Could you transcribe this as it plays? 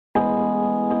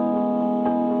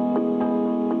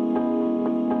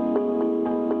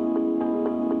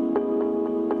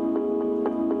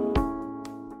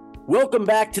Welcome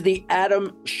back to the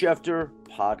Adam Schefter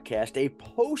podcast, a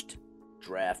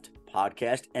post-draft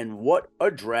podcast. And what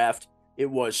a draft it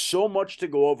was. So much to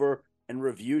go over and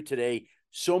review today.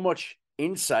 So much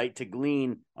insight to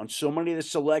glean on so many of the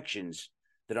selections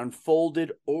that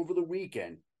unfolded over the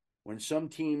weekend when some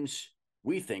teams,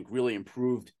 we think, really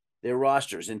improved their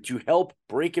rosters. And to help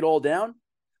break it all down,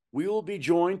 we will be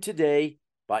joined today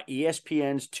by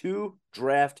ESPN's two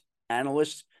draft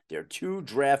analysts. They're two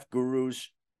draft gurus.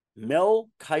 Mel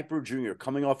Kiper Jr.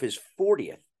 coming off his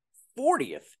 40th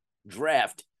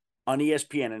draft on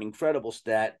ESPN, an incredible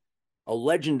stat, a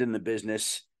legend in the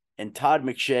business, and Todd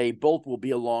McShay, both will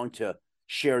be along to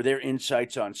share their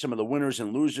insights on some of the winners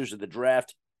and losers of the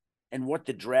draft and what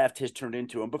the draft has turned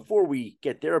into. And before we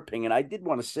get their opinion, I did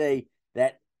want to say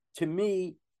that to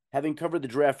me, having covered the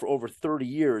draft for over 30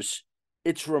 years,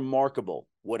 it's remarkable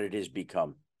what it has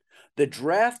become. The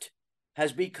draft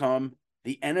has become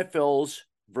the NFL's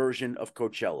version of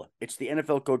Coachella. It's the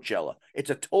NFL Coachella. It's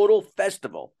a total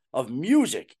festival of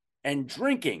music and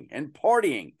drinking and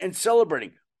partying and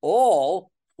celebrating,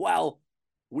 all while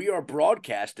we are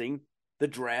broadcasting the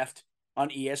draft on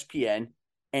ESPN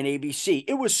and ABC.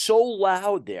 It was so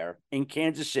loud there in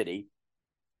Kansas City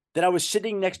that I was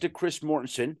sitting next to Chris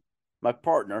Mortensen, my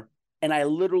partner, and I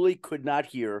literally could not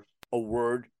hear a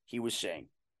word he was saying.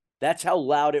 That's how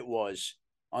loud it was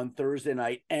on Thursday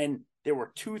night. And there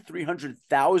were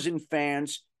 300,000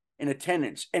 fans in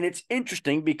attendance. And it's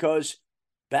interesting because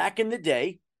back in the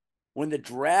day, when the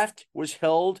draft was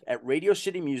held at Radio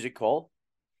City Music Hall,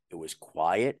 it was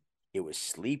quiet, it was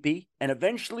sleepy, and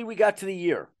eventually we got to the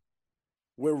year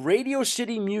where Radio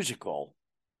City Music Hall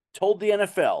told the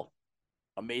NFL,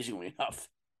 amazingly enough,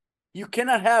 you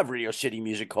cannot have Radio City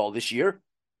Music Hall this year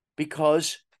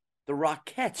because the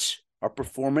Rockettes are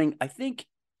performing, I think,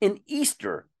 an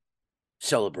Easter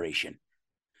celebration.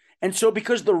 And so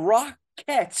because the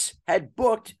Rockettes had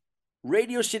booked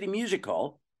Radio City Music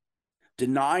Hall,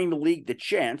 denying the league the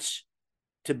chance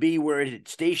to be where it had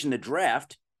stationed the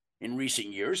draft in recent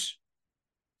years,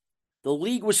 the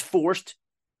league was forced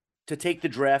to take the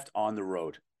draft on the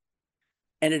road.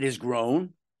 And it has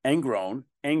grown and grown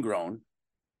and grown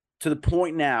to the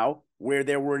point now where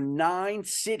there were nine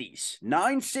cities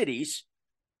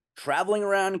traveling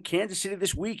around Kansas City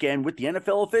this weekend with the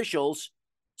NFL officials,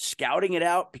 scouting it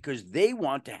out because they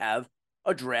want to have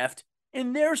a draft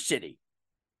in their city.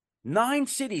 9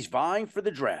 cities vying for the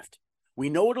draft. We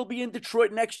know it'll be in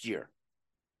Detroit next year.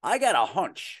 I got a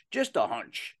hunch, just a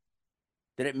hunch,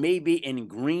 that it may be in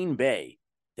Green Bay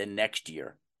the next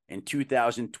year in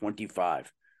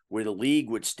 2025, where the league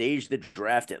would stage the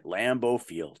draft at Lambeau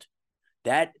Field.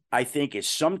 That, I think, is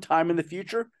sometime in the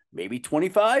future, maybe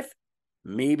 25,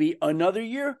 maybe another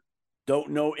year. Don't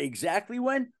know exactly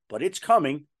when, but it's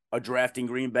coming, a draft in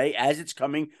Green Bay, as it's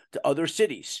coming to other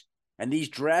cities. And these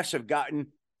drafts have gotten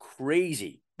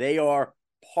crazy. They are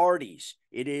parties.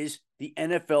 It is the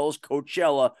NFL's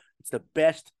Coachella. It's the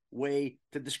best way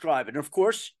to describe it. And of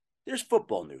course, there's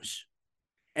football news.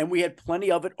 And we had plenty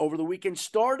of it over the weekend,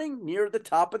 starting near the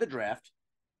top of the draft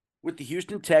with the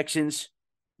Houston Texans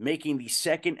making the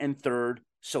second and third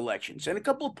selections. And a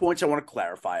couple of points I want to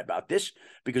clarify about this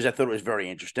because I thought it was very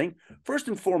interesting. First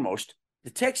and foremost,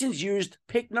 the Texans used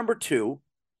pick number 2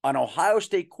 on Ohio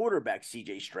State quarterback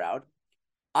C.J. Stroud,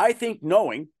 I think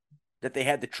knowing that they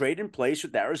had the trade in place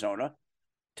with Arizona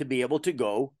to be able to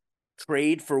go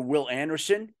trade for Will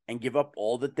Anderson and give up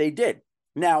all that they did.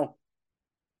 Now,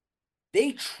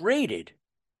 they traded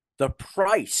the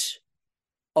price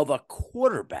of a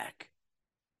quarterback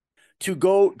to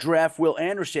go draft Will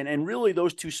Anderson, and really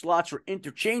those two slots were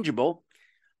interchangeable.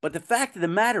 But the fact of the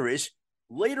matter is,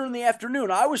 later in the afternoon,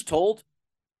 I was told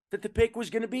that the pick was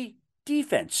going to be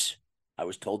defense. I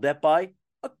was told that by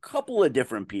a couple of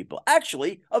different people.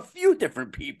 Actually, a few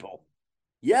different people.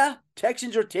 Yeah,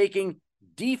 Texans are taking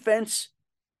defense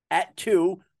at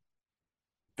 2,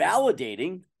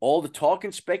 validating all the talk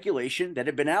and speculation that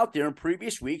had been out there in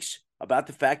previous weeks about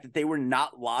the fact that they were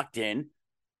not locked in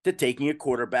to taking a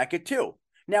quarterback at 2.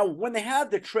 Now, when they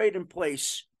have the trade in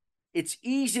place, it's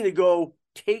easy to go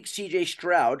take C.J.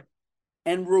 Stroud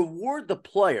and reward the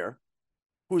player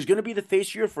who's going to be the face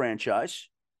of your franchise,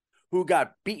 who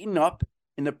got beaten up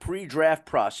in the pre-draft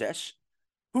process,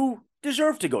 who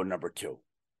deserved to go number 2.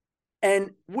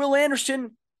 And Will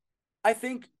Anderson, I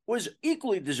think, was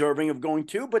equally deserving of going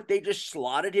 2, but they just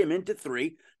slotted him into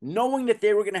 3, knowing that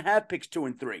they were going to have picks 2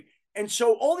 and 3. And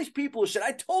so all these people who said,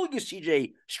 I told you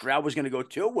C.J. Stroud was going to go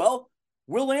 2. Well,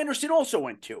 Will Anderson also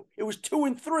went 2. It was 2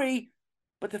 and 3.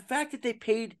 But the fact that they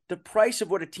paid the price of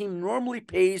what a team normally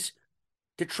pays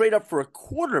to trade up for a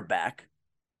quarterback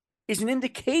is an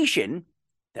indication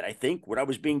that I think what I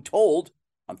was being told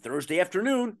on Thursday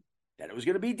afternoon, that it was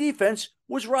going to be defense,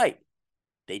 was right.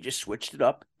 They just switched it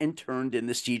up and turned in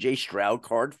the CJ Stroud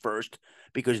card first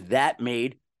because that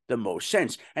made the most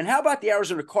sense. And how about the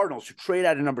Arizona Cardinals, who trade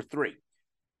out of number 3?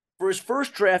 For his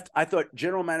first draft, I thought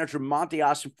general manager Monty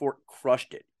Ossenfort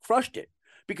crushed it.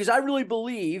 Because I really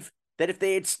believe that if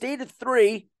they had stayed at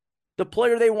 3, the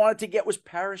player they wanted to get was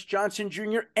Paris Johnson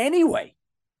Jr. anyway.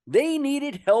 They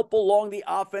needed help along the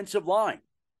offensive line.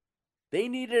 They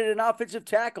needed an offensive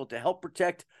tackle to help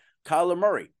protect Kyler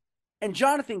Murray. And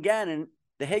Jonathan Gannon,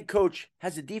 the head coach,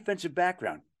 has a defensive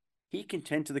background. He can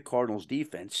tend to the Cardinals'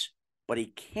 defense, but he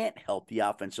can't help the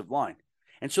offensive line.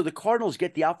 And so the Cardinals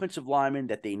get the offensive lineman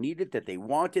that they needed, that they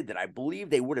wanted, that I believe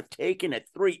they would have taken at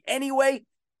 3 anyway,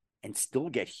 and still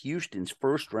get Houston's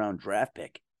first-round draft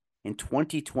pick in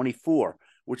 2024,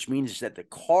 which means that the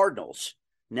Cardinals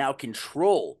now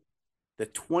control the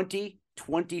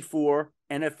 2024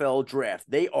 NFL draft.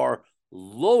 They are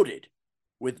loaded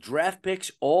with draft picks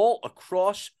all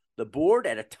across the board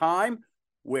at a time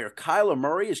where Kyler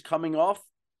Murray is coming off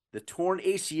the torn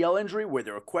ACL injury, where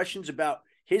there are questions about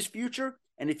his future.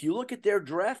 And if you look at their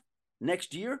draft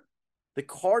next year, the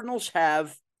Cardinals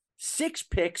have 6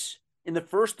 picks in the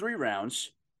first 3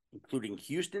 rounds, including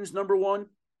Houston's number 1,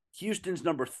 Houston's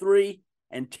number 3,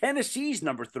 and Tennessee's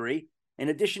number 3, in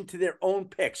addition to their own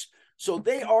picks. So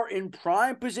they are in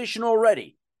prime position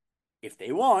already, if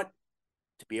they want,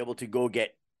 to be able to go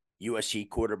get USC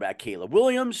quarterback Caleb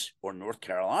Williams or North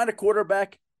Carolina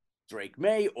quarterback Drake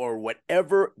May, or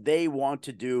whatever they want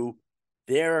to do.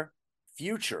 Their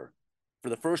future, for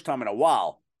the first time in a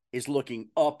while, is looking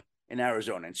up in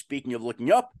Arizona. And speaking of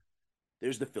looking up,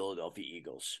 there's the Philadelphia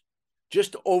Eagles.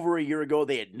 Just over a year ago,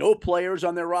 they had no players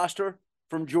on their roster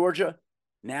from Georgia.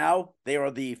 Now they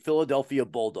are the Philadelphia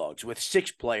Bulldogs with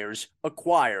 6 players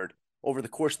acquired over the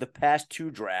course of the past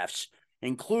 2 drafts,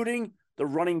 including the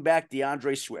running back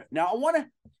DeAndre Swift. Now, I want to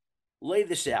lay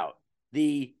this out.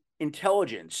 The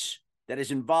intelligence that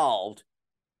is involved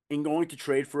in going to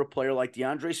trade for a player like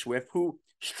DeAndre Swift, who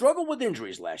struggled with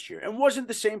injuries last year and wasn't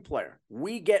the same player.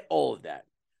 We get all of that.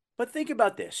 But think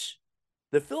about this.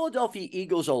 The Philadelphia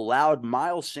Eagles allowed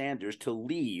Miles Sanders to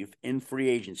leave in free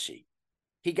agency.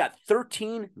 He got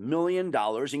 $13 million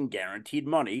in guaranteed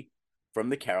money from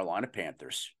the Carolina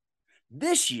Panthers.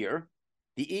 This year,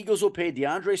 the Eagles will pay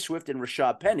DeAndre Swift and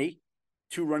Rashad Penny,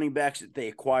 2 running backs that they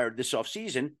acquired this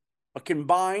offseason, a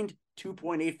combined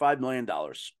 $2.85 million.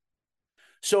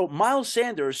 So Miles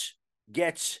Sanders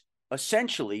gets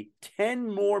essentially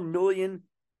 $10 more million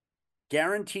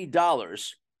guaranteed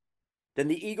dollars than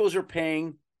the Eagles are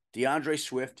paying DeAndre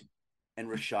Swift and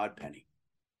Rashad Penny.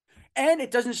 And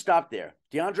it doesn't stop there.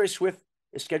 DeAndre Swift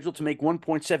is scheduled to make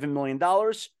 $1.7 million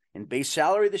in base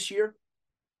salary this year.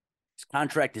 His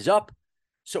contract is up.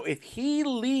 So if he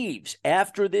leaves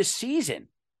after this season,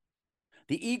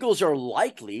 the Eagles are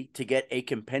likely to get a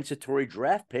compensatory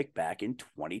draft pick back in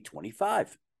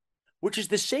 2025, which is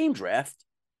the same draft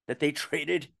that they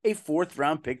traded a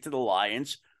 4th-round pick to the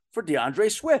Lions for DeAndre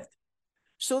Swift.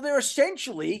 So they're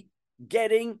essentially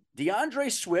getting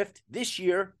DeAndre Swift this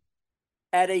year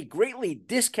at a greatly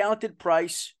discounted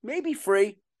price, maybe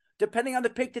free, depending on the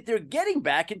pick that they're getting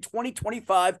back in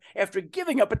 2025 after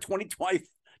giving up a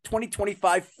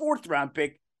 2025 4th-round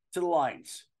pick to the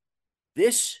Lions.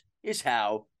 This is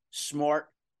how smart,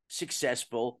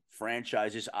 successful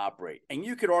franchises operate. And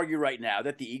you could argue right now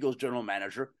that the Eagles general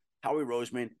manager, Howie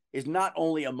Roseman, is not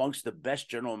only amongst the best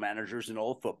general managers in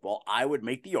all of football. I would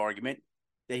make the argument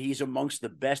that he's amongst the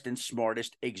best and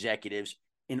smartest executives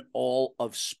in all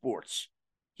of sports.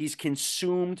 He's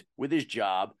consumed with his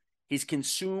job. He's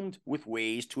consumed with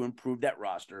ways to improve that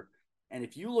roster. And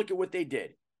if you look at what they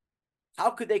did, how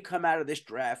could they come out of this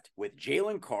draft with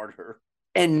Jalen Carter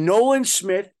and Nolan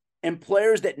Smith and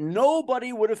players that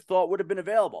nobody would have thought would have been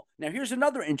available? Now, here's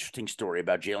another interesting story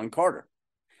about Jalen Carter.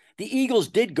 The Eagles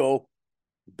did go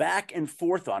back and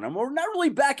forth on him, or not really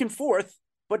back and forth,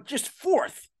 but just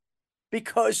forth,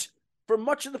 because for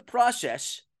much of the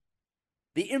process,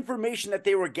 the information that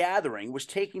they were gathering was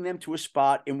taking them to a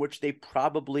spot in which they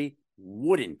probably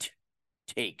wouldn't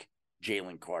take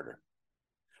Jalen Carter.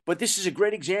 But this is a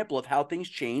great example of how things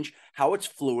change, how it's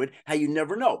fluid, how you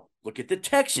never know. Look at the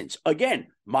Texans. Again,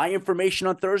 my information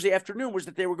on Thursday afternoon was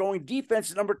that they were going defense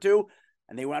at number 2,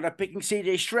 and they wound up picking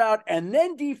CJ Stroud and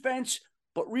then defense,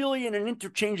 but really in an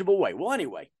interchangeable way. Well,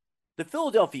 anyway, the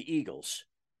Philadelphia Eagles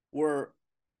were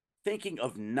thinking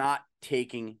of not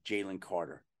taking Jalen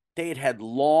Carter. They had had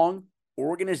long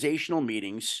organizational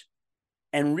meetings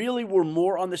and really were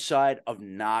more on the side of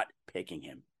not picking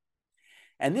him.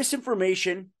 And this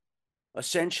information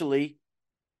essentially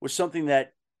was something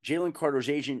that Jalen Carter's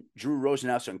agent, Drew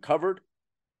Rosenhaus, uncovered.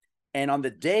 And on the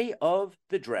day of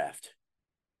the draft,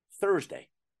 Thursday,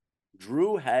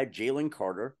 Drew had Jalen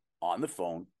Carter on the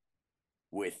phone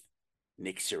with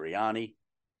Nick Sirianni,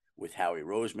 with Howie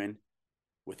Roseman,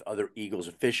 with other Eagles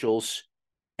officials,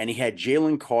 and he had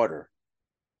Jalen Carter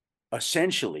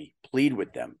essentially plead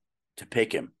with them to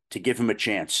pick him, to give him a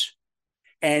chance.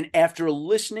 And after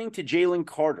listening to Jalen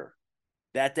Carter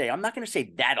that day, I'm not going to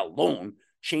say that alone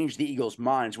changed the Eagles'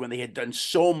 minds when they had done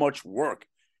so much work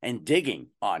and digging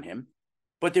on him,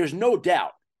 but there's no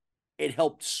doubt it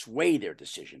helped sway their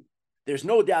decision. There's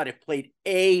no doubt it played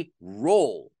a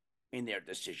role in their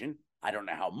decision. I don't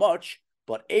know how much,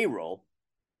 but a role.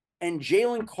 And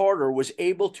Jalen Carter was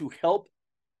able to help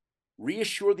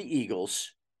reassure the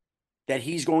Eagles that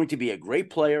he's going to be a great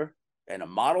player and a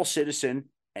model citizen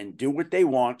and do what they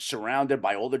want, surrounded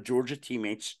by all the Georgia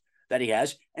teammates that he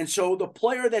has. And so the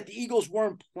player that the Eagles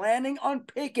weren't planning on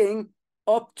picking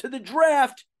up to the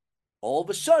draft, all of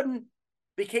a sudden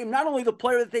became not only the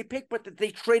player that they picked, but that they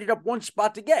traded up one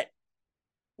spot to get,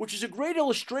 which is a great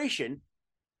illustration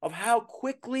of how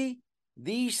quickly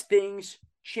these things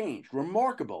change.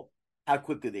 Remarkable how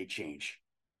quickly they change.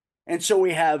 And so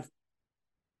we have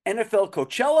NFL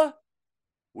Coachella.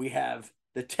 We have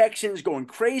the Texans going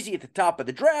crazy at the top of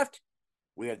the draft.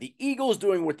 We have the Eagles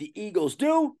doing what the Eagles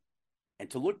do. And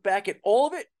to look back at all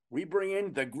of it, we bring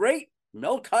in the great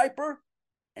Mel Kiper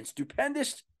and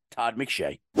stupendous Todd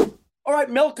McShay. All right,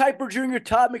 Mel Kiper Jr.,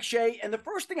 Todd McShay. And the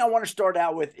first thing I want to start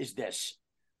out with is this.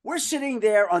 We're sitting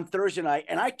there on Thursday night,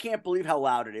 and I can't believe how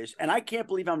loud it is, and I can't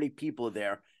believe how many people are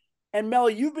there. And Mel,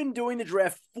 you've been doing the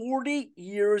draft 40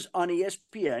 years on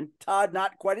ESPN. Todd,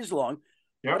 not quite as long.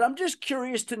 Yep. But I'm just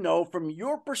curious to know, from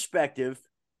your perspective,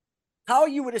 how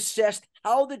you would assess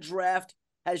how the draft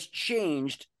has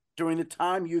changed during the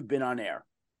time you've been on air.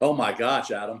 Oh, my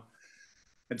gosh, Adam.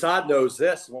 And Todd knows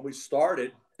this. When we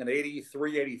started in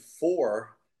 83,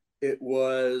 84, it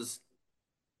was –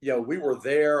 we were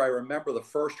there. I remember the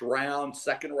first round,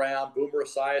 second round, Boomer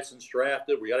Esiason's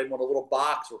drafted. We got him on a little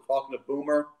box. We're talking to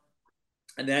Boomer.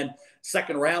 And then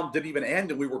second round didn't even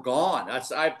end, and we were gone.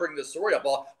 I bring this story up.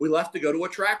 We left to go to a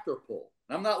tractor pull.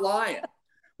 I'm not lying.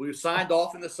 We signed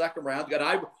off in the second round. And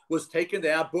I was taken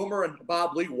down. Boomer and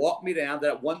Bob Lee walked me down to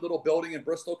that one little building in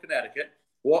Bristol, Connecticut.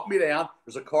 Walked me down.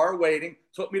 There's a car waiting.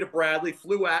 Took me to Bradley.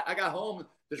 Flew out. I got home.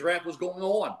 The draft was going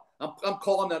on. I'm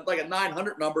calling like a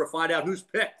 900 number to find out who's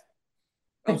picked.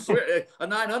 I'm swear, a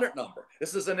 900 number.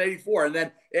 This is an 84. And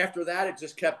then after that, it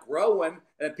just kept growing.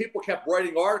 And people kept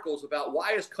writing articles about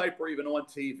why is Kiper even on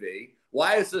TV?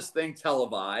 Why is this thing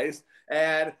televised?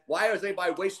 And why is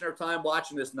anybody wasting their time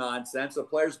watching this nonsense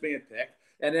of players being picked?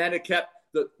 And then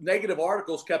the negative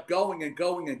articles kept going and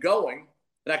going and going.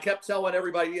 And I kept telling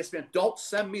everybody at ESPN, don't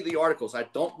send me the articles. I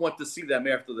don't want to see them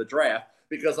after the draft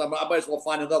because I might as well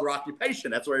find another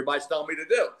occupation. That's what everybody's telling me to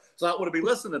do. So I don't want to be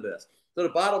listening to this. So the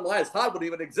bottom line is Todd wouldn't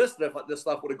even exist if this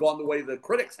stuff would have gone the way the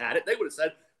critics had it. They would have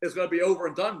said it's going to be over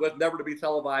and done with, never to be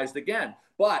televised again.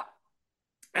 But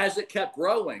as it kept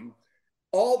growing,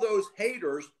 all those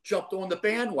haters jumped on the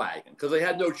bandwagon because they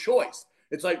had no choice.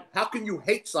 It's like, how can you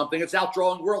hate something? It's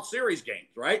outdrawing World Series games,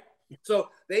 right? So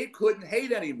they couldn't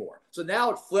hate anymore. So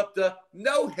now it flipped to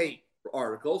no hate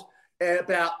articles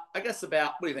about,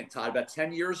 what do you think, Todd, about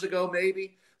 10 years ago,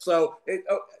 maybe? So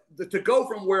to go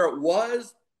from where it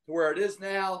was to where it is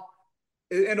now,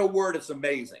 in a word, it's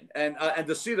amazing. And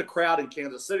to see the crowd in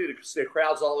Kansas City, to see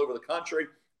crowds all over the country,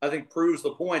 I think proves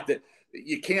the point that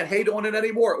you can't hate on it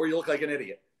anymore or you look like an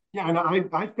idiot. Yeah, and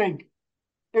I think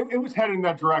it was headed in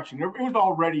that direction. It was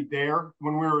already there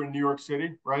when we were in New York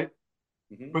City, right?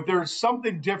 Mm-hmm. But there's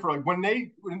something different. Like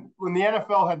when the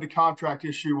NFL had the contract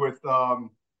issue with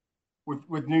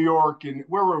New York, and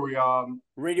where were we?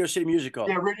 Radio City Music Hall.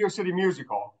 Yeah, Radio City Music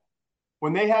Hall.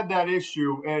 When they had that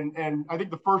issue, and I think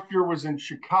the first year was in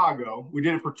Chicago. We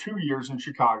did it for 2 years in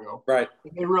Chicago. Right.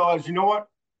 And they realized, you know what?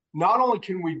 Not only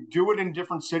can we do it in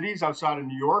different cities outside of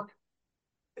New York,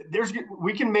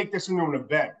 we can make this into an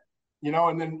event.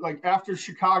 And then like after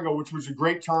Chicago, which was a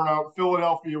great turnout,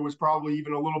 Philadelphia was probably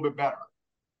even a little bit better.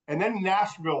 And then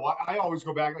Nashville, I always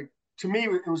go back, like to me,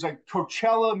 it was like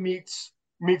Coachella meets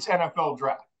NFL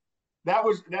draft. That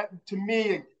to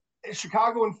me,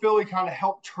 Chicago and Philly kind of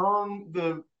helped turn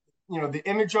the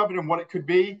image of it and what it could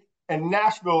be. And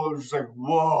Nashville, it was just like,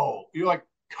 whoa, you're like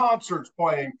concerts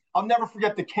playing. I'll never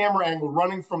forget the camera angle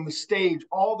running from the stage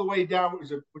all the way down.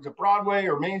 Was it Broadway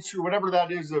or Main Street, whatever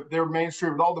that is, their Main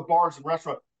Street with all the bars and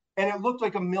restaurants. And it looked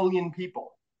like 1 million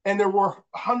people. And there were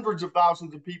hundreds of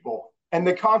thousands of people. And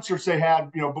the concerts they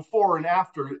had, before and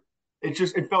after,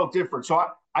 it felt different. So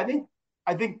I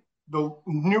think the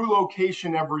new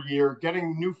location every year,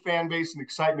 getting new fan base and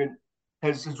excitement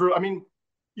has really, I mean,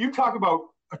 you talk about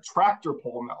a tractor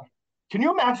pull now. Can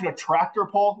you imagine a tractor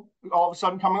pull all of a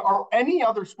sudden coming, or any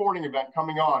other sporting event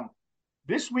coming on?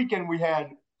 This weekend we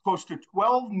had close to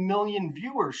 12 million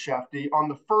viewers, Shefty, on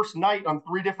the first night on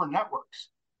three different networks.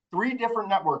 Three different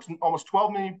networks, almost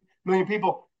 12 million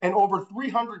people, and over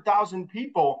 300,000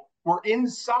 people were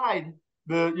inside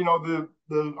the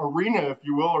arena, if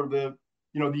you will, or the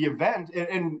event,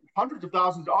 and hundreds of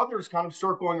thousands of others kind of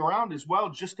circling around as well,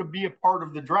 just to be a part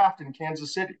of the draft in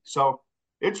Kansas City. So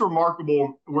it's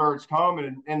remarkable where it's come,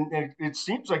 and it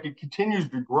seems like it continues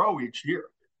to grow each year.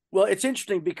 Well, it's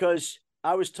interesting because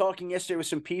I was talking yesterday with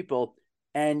some people,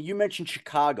 and you mentioned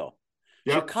Chicago.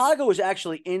 Yep. Chicago was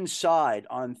actually inside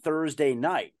on Thursday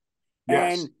night.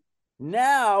 Yes. And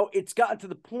now it's gotten to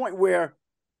the point where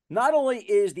not only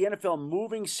is the NFL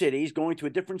moving cities, going to a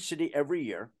different city every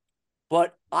year,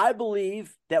 but I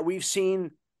believe that we've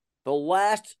seen the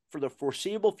last, for the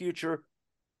foreseeable future,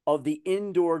 of the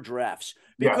indoor drafts,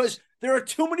 because there are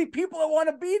too many people that want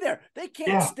to be there. They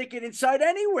can't stick it inside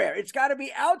anywhere. It's got to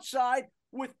be outside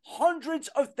with hundreds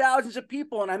of thousands of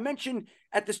people. And I mentioned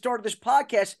at the start of this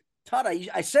podcast, Todd,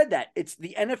 I said that. It's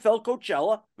the NFL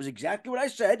Coachella, was exactly what I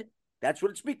said. That's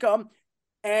what it's become.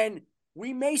 And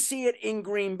we may see it in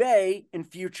Green Bay in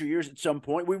future years at some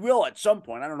point. We will at some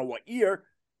point. I don't know what year,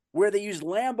 where they use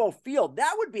Lambeau Field.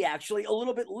 That would be actually a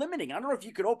little bit limiting. I don't know if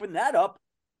you could open that up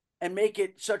and make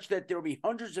it such that there will be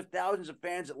hundreds of thousands of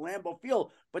fans at Lambeau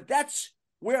Field. But that's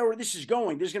where this is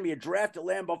going. There's going to be a draft at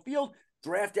Lambeau Field,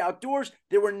 draft outdoors.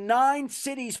 There were 9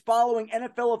 cities following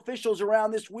NFL officials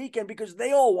around this weekend because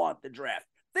they all want the draft.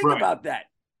 Think about that,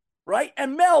 right?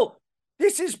 And Mel,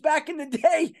 this is back in the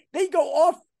day. They go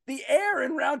off the air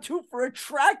in round 2 for a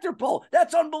tractor pull.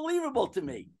 That's unbelievable to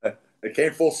me. It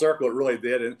came full circle. It really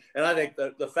did. And I think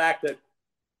the fact that,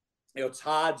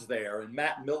 Todd's there and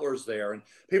Matt Miller's there and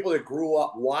people that grew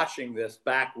up watching this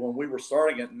back when we were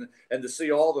starting it, and to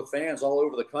see all the fans all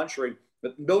over the country,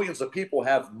 that millions of people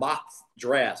have mock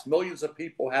drafts, millions of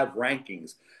people have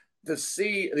rankings, to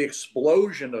see the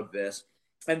explosion of this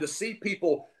and to see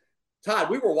people, Todd,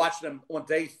 we were watching them on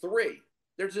day 3.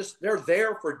 They're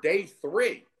there for day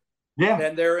 3. Yeah.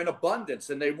 And they're in abundance,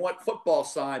 and they want football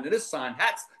signed and this sign,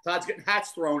 hats. Todd's getting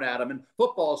hats thrown at him and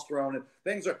footballs thrown,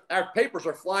 and our papers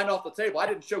are flying off the table. I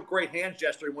didn't show great hand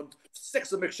gesturing when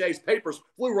 6 of McShay's papers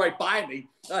flew right by me.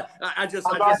 I just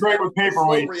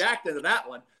reacted to that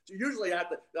one. So usually we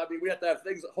have to have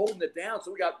things holding it down.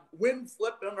 So we got wind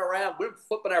flipping around, wind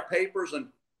flipping our papers, and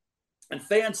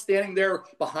fans standing there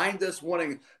behind us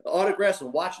wanting autographs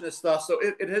and watching this stuff. So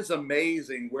it is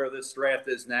amazing where this draft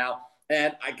is now.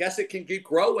 And I guess it can keep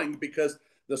growing because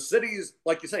the cities,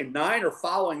 like you say, 9 are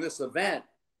following this event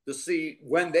to see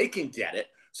when they can get it.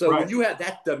 So when you have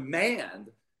that demand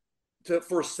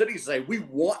for cities to say, we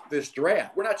want this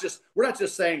draft, we're not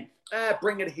just saying,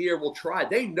 bring it here, we'll try.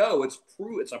 They know it's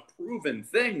a proven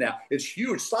thing now. It's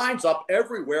huge. Signs up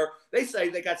everywhere. They say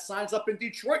they got signs up in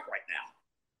Detroit right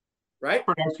now. Right?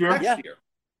 For next year? Next year.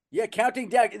 Yeah, counting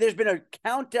down. There's been a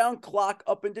countdown clock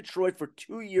up in Detroit for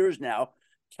 2 years now,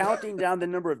 counting down the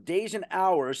number of days and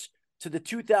hours to the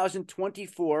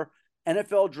 2024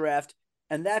 NFL draft,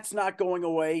 and that's not going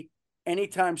away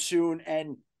anytime soon.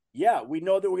 And yeah, we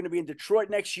know that we're going to be in Detroit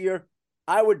next year.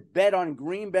 I would bet on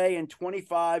Green Bay in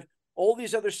 25. All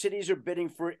these other cities are bidding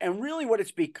for it. And really what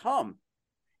it's become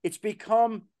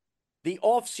the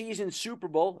off-season Super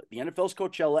Bowl, the NFL's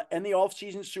Coachella, and the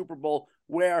off-season Super Bowl,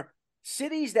 where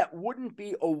cities that wouldn't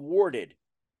be awarded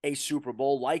a Super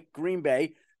Bowl, like Green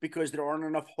Bay, because there aren't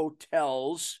enough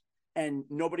hotels and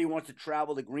nobody wants to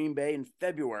travel to Green Bay in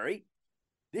February,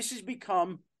 this has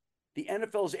become the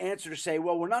NFL's answer to say,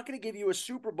 well, we're not going to give you a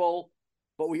Super Bowl,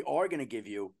 but we are going to give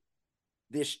you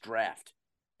this draft.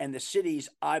 And the cities,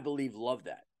 I believe, love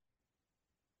that.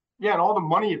 Yeah, and all the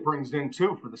money it brings in,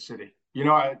 too, for the city.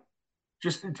 I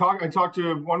talked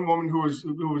to one woman who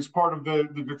was part of the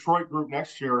Detroit group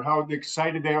next year, how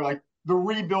excited they are, like the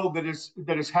rebuild that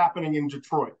is happening in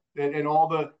Detroit and all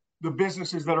the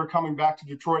businesses that are coming back to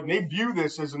Detroit. And they view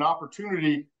this as an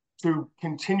opportunity to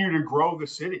continue to grow the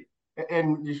city.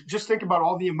 And you just think about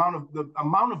all the amount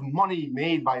of money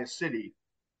made by a city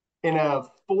in a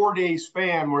 4-day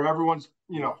span where everyone's,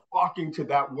 flocking to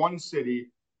that one city,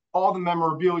 all the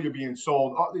memorabilia being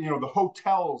sold, the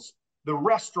hotels, the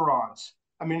restaurants.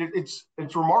 I mean, it's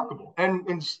remarkable.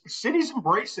 And cities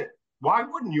embrace it. Why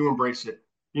wouldn't you embrace it?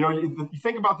 You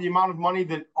think about the amount of money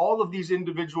that all of these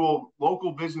individual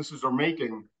local businesses are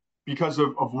making because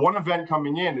of one event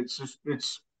coming in.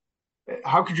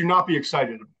 How could you not be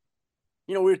excited?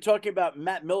 We were talking about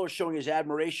Matt Miller showing his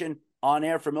admiration on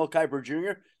air for Mel Kiper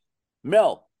Jr.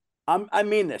 Mel, I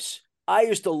mean this. I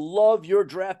used to love your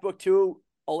draft book too.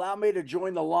 Allow me to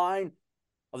join the line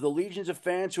of the legions of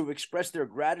fans who have expressed their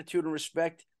gratitude and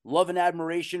respect, love and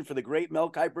admiration for the great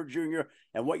Mel Kiper Jr.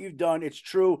 and what you've done. It's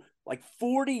true. Like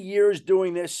 40 years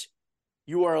doing this,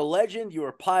 you are a legend. You are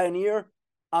a pioneer.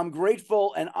 I'm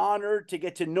grateful and honored to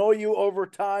get to know you over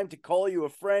time, to call you a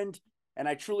friend, and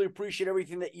I truly appreciate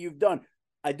everything that you've done.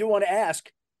 I do want to ask,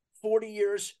 40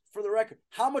 years for the record,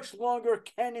 how much longer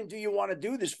can and do you want to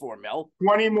do this for, Mel?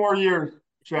 20 more years,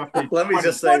 Schefter. Let me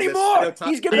just say 20 this. more.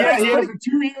 He's giving he us has a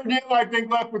 2-year deal, I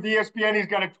think, left with ESPN. He's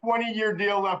got a 20-year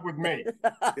deal left with me.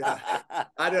 Yeah.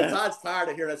 I know Todd's tired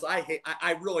of hearing this.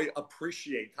 I really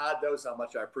appreciate, Todd knows how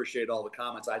much I appreciate all the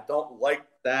comments. I don't like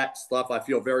that stuff. I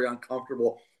feel very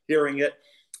uncomfortable hearing it.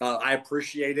 I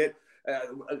appreciate it.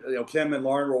 Kim and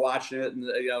Lauren were watching it, and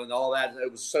and all that.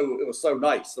 It was so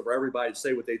nice for everybody to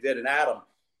say what they did. And Adam,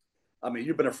 I mean,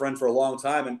 you've been a friend for a long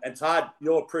time, and Todd,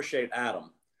 you'll appreciate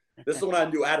Adam. This is when I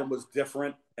knew Adam was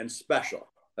different and special.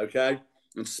 Okay,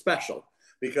 and special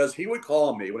because he would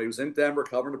call me when he was in Denver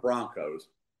covering the Broncos,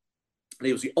 and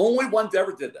he was the only one that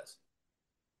ever did this.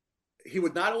 He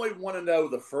would not only want to know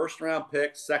the first round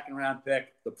pick, second round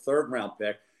pick, the third round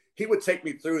pick. He would take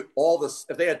me through all this.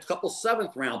 If they had a couple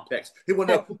seventh round picks, he would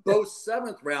know both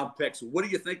seventh round picks. What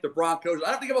do you think the Broncos?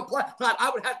 I have to give a player.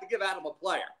 I would have to give Adam a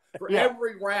player for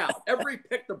every round, every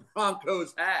pick the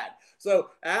Broncos had.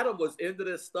 So Adam was into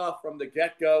this stuff from the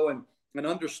get go and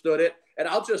understood it. And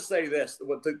I'll just say this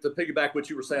to piggyback what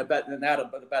you were saying about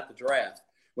the draft.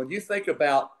 When you think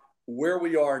about where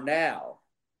we are now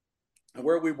and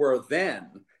where we were then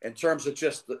in terms of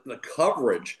just the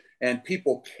coverage and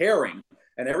people caring.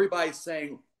 And everybody's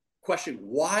saying, question,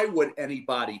 why would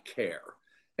anybody care?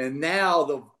 And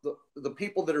now the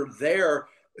people that are there,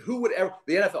 the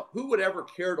NFL, who would ever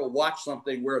care to watch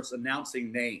something where it's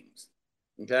announcing names?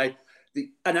 Okay.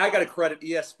 And I got to credit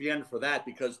ESPN for that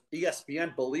because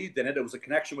ESPN believed in it. It was a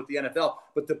connection with the NFL.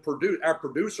 But our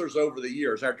producers over the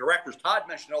years, our directors, Todd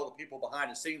mentioned all the people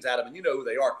behind the scenes, Adam, and you know who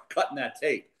they are, cutting that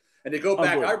tape. And to go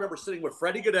back, I remember sitting with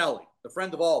Freddie Godelli, the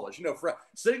friend of all of us.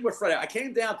 Sitting with Freddie. I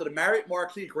came down to the Marriott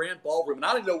Marquis Grand Ballroom, and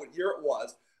I didn't know what year it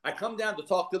was. I come down to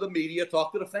talk to the media,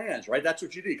 talk to the fans, right? That's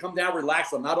what you do. You come down,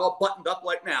 relax. I'm not all buttoned up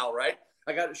like now, right?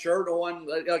 I got a shirt on,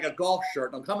 like a golf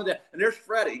shirt, and I'm coming down. And there's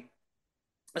Freddie.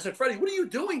 I said, Freddie, what are you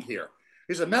doing here?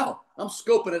 He said, Mel, I'm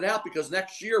scoping it out because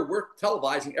next year we're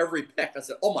televising every pick. I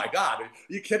said, oh, my God, are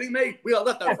you kidding me? We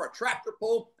left that for a tractor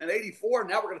pull in 84.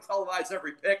 Now we're going to televise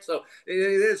every pick. So it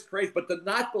is crazy. But to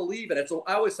not believe in it. So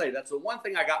I always say that's the one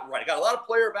thing I got right. I got a lot of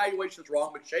player evaluations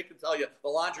wrong, but Shay can tell you the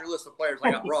laundry list of players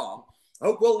I got wrong. I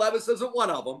hope Will Levis isn't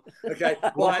one of them. Okay.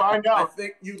 We'll find out. I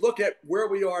think you look at where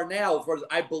we are now. As far as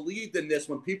I believed in this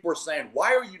when people were saying,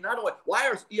 why are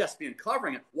ESPN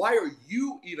covering it? Why are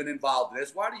you even involved in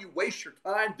this? Why do you waste your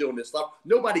time doing this stuff?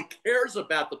 Nobody cares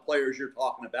about the players you're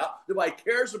talking about. Nobody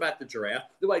cares about the draft.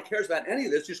 Nobody cares about any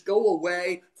of this. Just go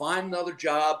away, find another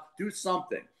job, do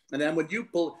something. And then when you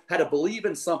had to believe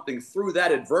in something through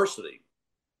that adversity,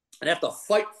 and have to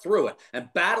fight through it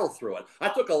and battle through it. I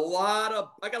got a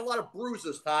lot of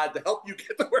bruises, Todd, to help you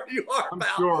get to where you are,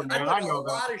 pal. Sure, man. I know a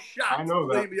lot of shots,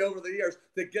 believe me, over the years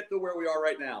to get to where we are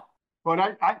right now.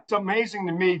 But it's amazing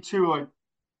to me too. Like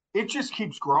it just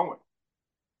keeps growing.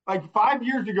 Like 5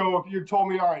 years ago, if you told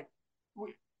me, all right,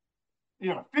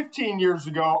 15 years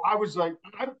ago, I was like,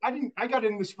 I got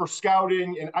in this for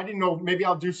scouting, and I didn't know maybe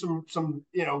I'll do some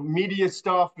media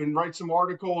stuff and write some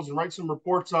articles and write some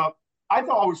reports up. I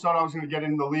always thought I was going to get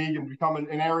into the league and become an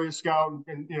area scout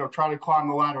and try to climb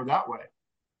the ladder that way.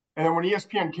 And then when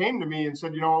ESPN came to me and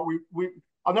said,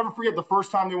 I'll never forget the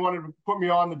first time they wanted to put me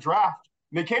on the draft.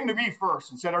 And they came to me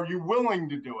first and said, "Are you willing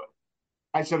to do it?"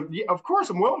 I said, "Yeah, of course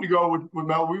I'm willing to go with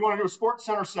Mel. We want to do a Sports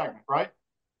Center segment, right?"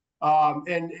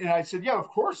 And I said, "Yeah, of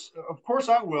course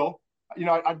I will.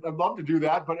 I'd love to do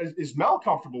that, but is Mel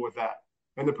comfortable with that?"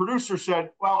 And the producer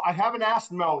said, "Well, I haven't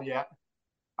asked Mel yet.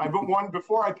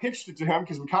 Before I pitched it to him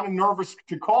because I'm kind of nervous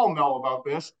to call Mel about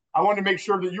this. I wanted to make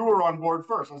sure that you were on board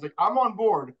first." I was like, "I'm on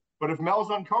board, but if Mel's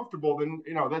uncomfortable, then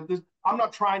I'm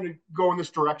not trying to go in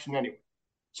this direction anyway."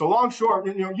 So long short,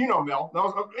 Mel. Mel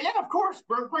was like, "Yeah, of course,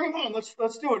 bring him on.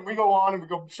 Let's do it." And we go on and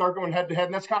we start going head to head,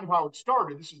 and that's kind of how it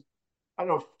started. This is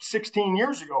 16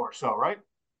 years ago or so, right?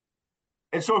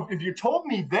 And so if you told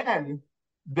me then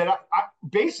that I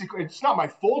basically, it's not my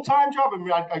full-time job. I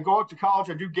mean, I go out to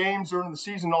college, I do games during the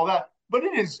season and all that, but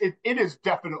it is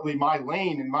definitely my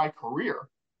lane in my career.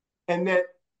 And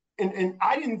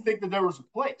I didn't think that there was a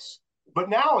place. But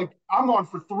now, like, I'm on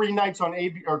for 3 nights on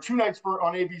AB or 2 nights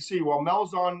on ABC while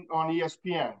Mel's on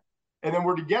ESPN, and then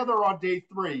we're together on day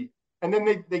 3. And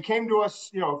then they came to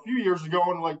us, a few years ago,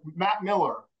 and like Matt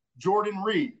Miller, Jordan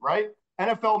Reed, right?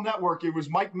 NFL Network, it was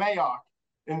Mike Mayock,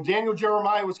 and Daniel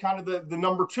Jeremiah was kind of the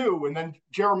number 2, and then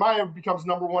Jeremiah becomes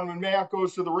number 1 when Mayock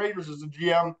goes to the Raiders as a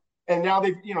GM, and now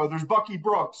there's Bucky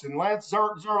Brooks and Lance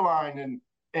Zierlein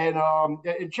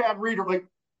and Chad Reeder, like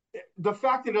the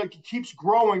fact that it keeps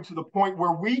growing to the point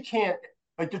where we can't,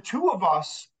 like the two of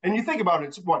us, and you think about it,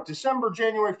 it's what, December,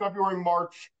 January, February,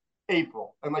 March,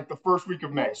 April, and like the first week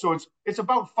of May. So it's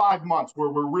about 5 months where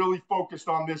we're really focused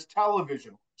on this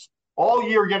television all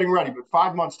year getting ready, but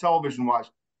 5 months television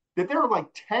wise, that there are like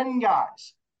 10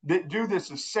 guys that do this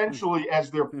essentially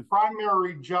as their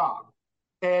primary job.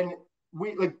 And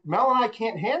we, like, Mel and I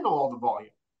can't handle all the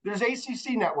volume. There's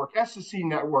ACC Network, SEC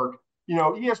Network,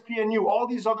 ESPNU, all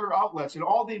these other outlets, and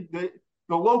all the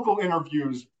local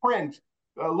interviews, print,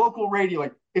 local radio.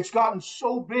 Like, it's gotten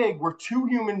so big where 2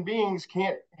 human beings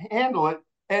can't handle it.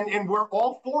 And we're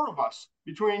all 4 of us,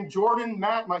 between Jordan,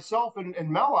 Matt, myself, and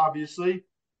Mel, obviously.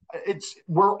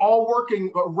 We're all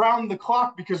working around the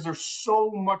clock because there's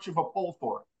so much of a pull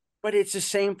for it. But it's the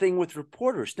same thing with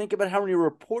reporters. Think about how many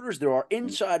reporters there are,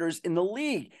 insiders in the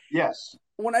league. Yes.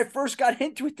 When I first got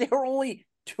into it, there were only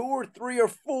 2 or 3 or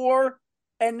 4,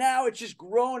 and now it's just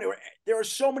grown. There are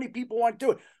so many people who want to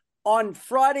do it. On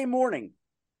Friday morning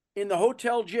in the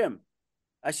hotel gym,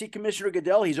 I see Commissioner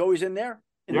Goodell. He's always in there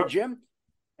in the gym.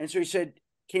 And so he said,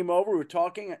 came over, we were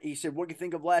talking. He said, what do you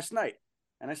think of last night?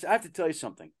 And I said, I have to tell you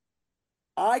something.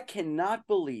 I cannot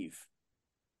believe,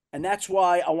 and that's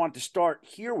why I want to start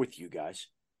here with you guys,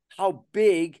 how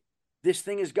big this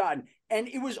thing has gotten. And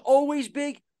it was always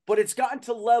big, but it's gotten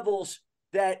to levels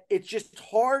that it's just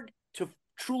hard to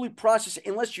truly process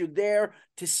unless you're there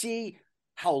to see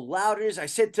how loud it is. I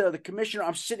said to the commissioner,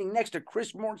 I'm sitting next to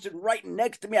Chris Mortensen right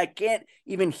next to me. I can't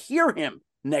even hear him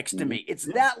next to me. It's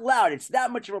that loud. It's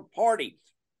that much of a party.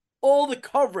 All the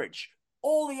coverage,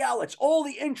 all the outlets, all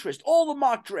the interest, all the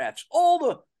mock drafts, all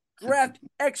the draft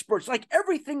experts, like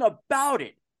everything about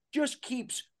it just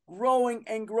keeps growing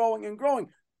and growing and growing.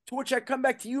 To which I come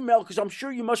back to you, Mel, because I'm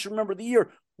sure you must remember the year.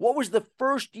 What was the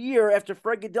first year after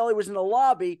Fred Goodell was in the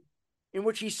lobby in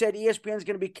which he said ESPN is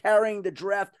going to be carrying the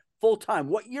draft full time?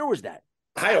 What year was that?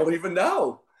 I don't even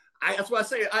know. That's what I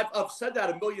say. I've said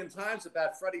that a million times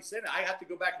about Freddie saying it. I have to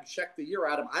go back and check the year,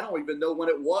 Adam. I don't even know when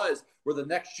it was, where the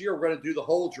next year we're going to do the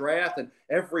whole draft and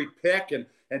every pick and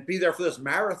be there for this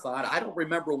marathon. I don't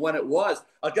remember when it was.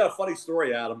 I've got a funny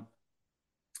story, Adam,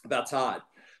 about Todd.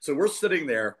 So we're sitting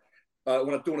there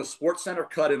when I'm doing a Sports Center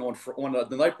cut-in on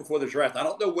the night before the draft. I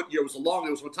don't know what year it was.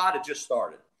 It was when Todd had just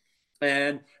started.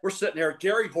 And we're sitting there.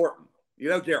 Gary Horton. You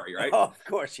know Gary, right? Oh, of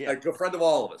course, yeah. A good friend of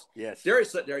all of us. Yes. Gary's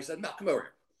sitting there. He said, Mel, come over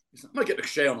here. He said, I'm going to get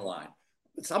McShay on the line.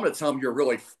 I'm going to tell him you're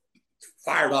really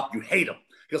fired up. You hate him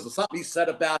because of something he said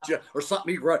about you or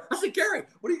something he wrote. I said, Gary,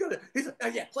 what are you going to do? He said,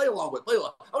 yeah, play along. I'm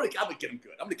going to get him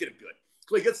good.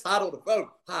 So he gets Todd on the phone.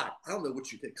 Todd, I don't know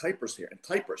what you did. Kuiper's here. And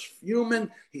Kuiper's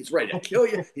fuming. He's ready to kill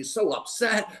you. He's so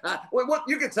upset. What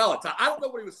you can tell it, Todd. I don't know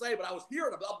what he was saying, but I was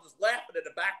hearing him. I was just laughing in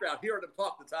the background, hearing him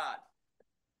talk to Todd.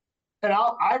 And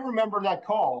I remember that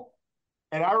call.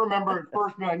 And I remember at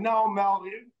first being like, no, Mel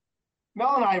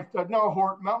and I have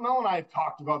Mel and I have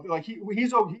talked about it. Like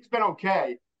he's been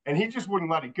okay, and he just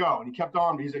wouldn't let it go, and he kept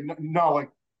on. But he's like, no,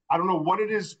 like I don't know what it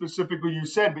is specifically you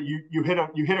said, but you hit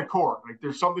a chord. Like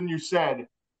there's something you said.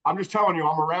 I'm just telling you,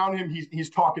 I'm around him. He's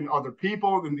talking to other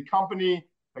people in the company.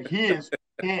 Like he is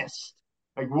pissed.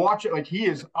 Like watch it. Like he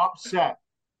is upset.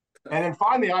 And then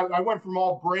finally, I went from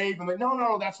all brave and like,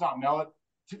 no, that's not Mel.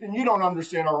 And you don't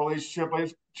understand our relationship.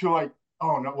 Like, to like,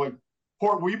 oh no, like,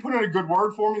 Port, will you put in a good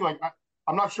word for me? Like,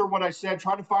 I'm not sure what I said.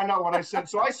 Try to find out what I said.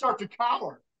 So I start to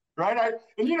cower, right?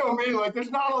 And you know me, like,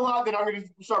 there's not a lot that I'm going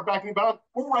to start backing. But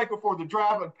we're right before the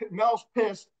draft. Mel's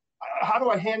pissed. How do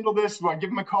I handle this? Do I give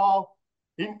him a call?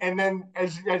 And then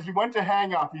as he went to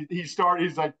hang up, he's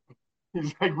like,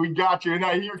 we got you. And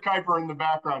I hear Kuiper in the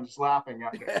background just laughing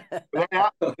at me.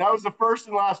 that was the first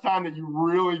and last time that you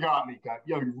really got me, Kuiper.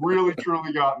 You really,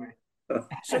 truly got me.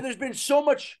 So there's been so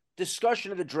much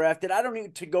discussion of the draft that I don't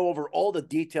need to go over all the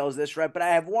details of this, right? But I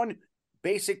have one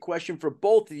basic question for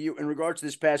both of you in regards to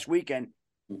this past weekend.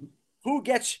 Mm-hmm. Who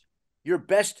gets your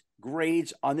best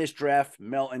grades on this draft,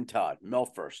 Mel and Todd? Mel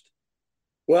first.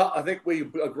 Well, I think we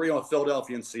agree on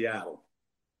Philadelphia and Seattle.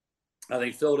 I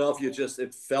think Philadelphia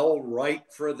it fell right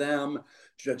for them.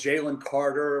 Jalen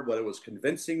Carter, whether it was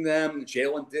convincing them,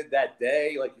 Jalen did that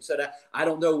day. Like you said, I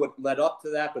don't know what led up to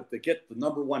that, but to get the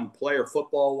number one player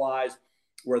football-wise,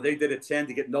 where they did a 10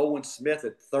 to get Nolan Smith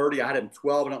at 30. I had him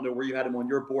 12. I don't know where you had him on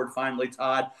your board finally,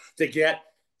 Todd, to get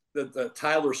the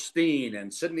Tyler Steen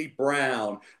and Sidney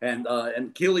Brown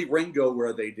and Keely Ringo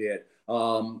where they did.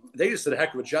 They just did a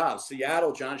heck of a job.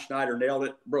 Seattle, John Schneider nailed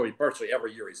it. Really, virtually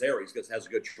every year he's there. He has a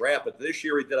good draft. But this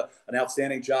year he did an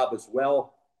outstanding job as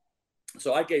well.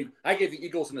 So I gave the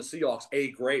Eagles and the Seahawks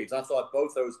A grades. I thought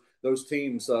both those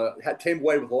teams came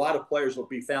away with a lot of players that would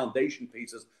be foundation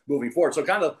pieces moving forward. So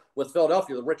kind of with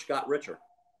Philadelphia, the rich got richer.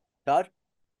 Todd?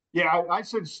 Yeah, I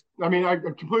said. I mean, I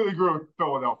completely agree with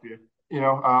Philadelphia.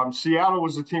 Seattle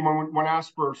was the team when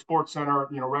asked for Sports Center.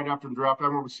 Right after the draft, I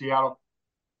went with Seattle.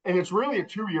 And it's really a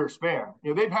 2-year span.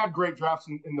 They've had great drafts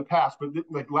in the past, but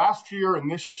like last year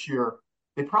and this year,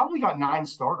 they probably got 9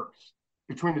 starters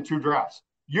between the 2 drafts.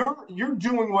 You're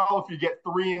doing well if you get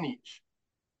 3 in each.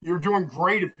 You're doing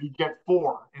great if you get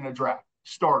 4 in a draft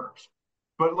starters.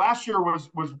 But last year was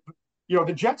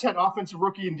the Jets had offensive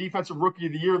rookie and defensive rookie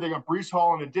of the year. They got Breece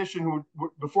Hall in addition, who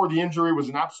before the injury was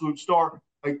an absolute star.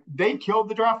 Like they killed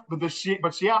the draft, but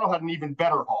Seattle had an even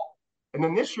better haul. And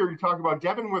then this year, you talk about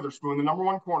Devin Witherspoon, the number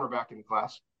 1 cornerback in the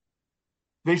class.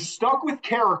 They stuck with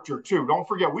character, too. Don't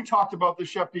forget, we talked about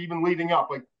this, Schefter, even leading up.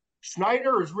 Like,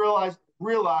 Schneider has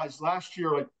realized last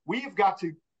year, like, we have got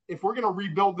to, if we're going to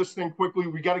rebuild this thing quickly,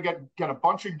 we got to get a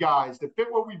bunch of guys that fit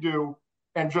what we do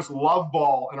and just love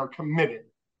ball and are committed.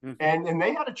 Mm-hmm. And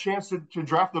they had a chance to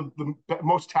draft the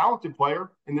most talented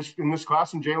player in this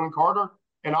class in Jalen Carter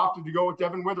and opted to go with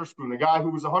Devin Witherspoon, a guy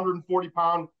who was a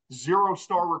 140-pound,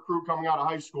 0-star recruit coming out of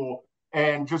high school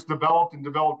and just developed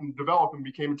and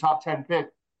became a top 10 pick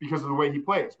because of the way he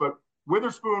plays. But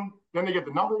Witherspoon, then they get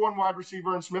the number 1 wide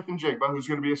receiver in Smith and Jigba, who's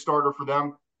going to be a starter for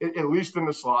them, at least in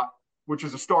the slot, which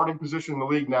is a starting position in the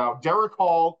league now. Derek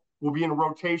Hall will be in a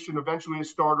rotation, eventually a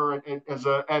starter as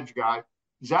an edge guy.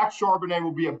 Zach Charbonnet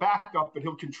will be a backup, but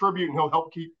he'll contribute and he'll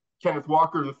help keep Kenneth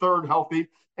Walker III healthy.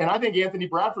 And I think Anthony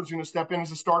Bradford's going to step in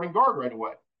as a starting guard right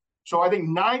away. So I think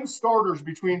 9 starters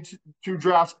between 2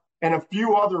 drafts and a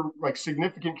few other like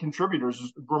significant contributors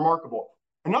is remarkable.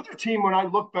 Another team, when I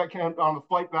look back on the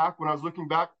flight back, when I was looking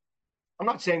back, I'm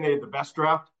not saying they had the best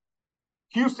draft.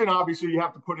 Houston, obviously, you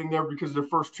have to put in there because of their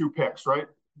first 2 picks, right?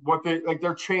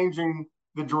 They're changing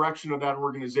the direction of that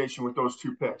organization with those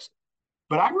 2 picks.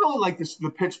 But I really like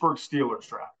the Pittsburgh Steelers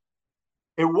draft.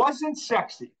 It wasn't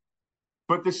sexy.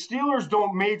 But the Steelers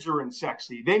don't major in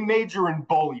sexy. They major in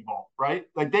bully ball, right?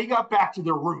 Like they got back to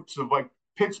their roots of like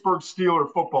Pittsburgh Steeler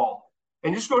football.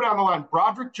 And just go down the line.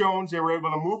 Broderick Jones, they were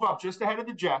able to move up just ahead of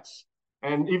the Jets.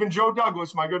 And even Joe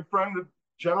Douglas, my good friend, the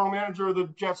general manager of the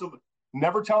Jets,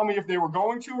 never tell me if they were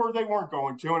going to or they weren't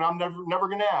going to. And I'm never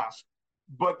going to ask.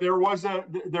 But there was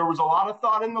a lot of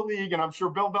thought in the league. And I'm sure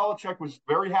Bill Belichick was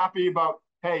very happy about,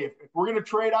 hey, if we're going to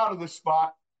trade out of this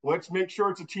spot, let's make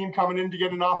sure it's a team coming in to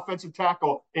get an offensive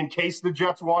tackle in case the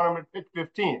Jets want him at pick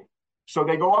 15. So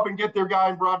they go up and get their guy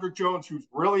in Broderick Jones, who's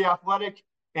really athletic,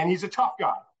 and he's a tough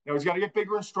guy. Now, he's got to get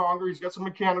bigger and stronger. He's got some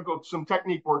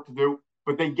technique work to do.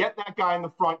 But they get that guy in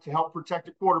the front to help protect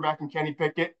the quarterback in Kenny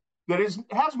Pickett that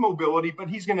has mobility, but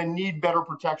he's going to need better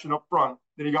protection up front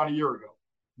than he got a year ago.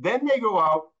 Then they go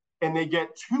out and they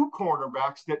get 2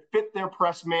 cornerbacks that fit their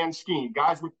press man scheme,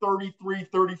 guys with 33,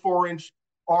 34-inch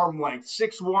arm length,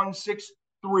 6'1",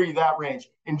 6'3", that range.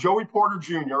 And Joey Porter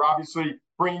Jr., obviously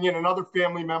bringing in another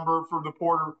family member for the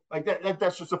Porter. Like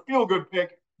that's just a feel-good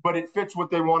pick, but it fits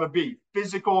what they want to be.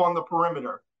 Physical on the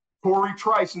perimeter. Corey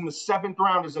Trice in the 7th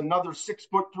round is another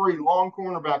 6'3" long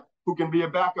cornerback who can be a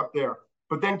backup there.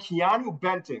 But then Keanu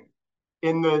Benton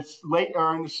in the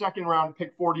 2nd round,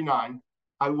 pick 49.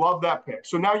 I love that pick.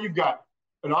 So now you've got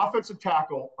an offensive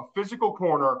tackle, a physical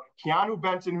corner, Keanu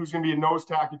Benton, who's going to be a nose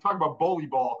tackle. You talk about bully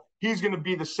ball. He's going to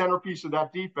be the centerpiece of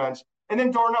that defense. And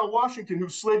then Darnell Washington, who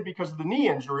slid because of the knee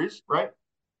injuries, right?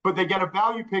 But they get a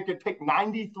value pick at pick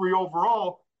 93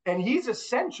 overall, and he's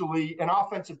essentially an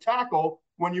offensive tackle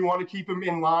when you want to keep him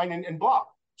in line and block.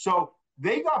 So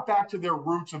they got back to their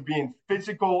roots of being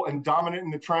physical and dominant in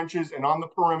the trenches and on the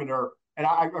perimeter, and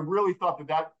I really thought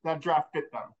that draft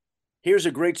fit them. Here's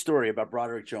a great story about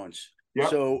Broderick Jones. Yep.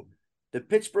 So the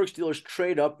Pittsburgh Steelers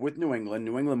trade up with New England.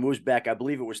 New England moves back, I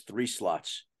believe it was 3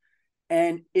 slots.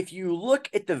 And if you look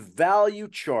at the value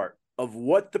chart of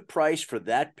what the price for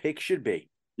that pick should be,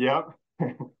 yep.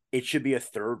 It should be a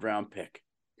 3rd-round pick.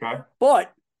 Okay.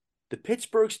 But the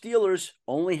Pittsburgh Steelers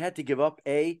only had to give up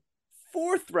a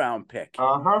 4th-round pick.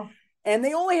 Uh-huh. And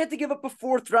they only had to give up a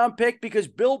 4th-round pick because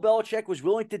Bill Belichick was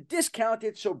willing to discount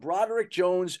it so Broderick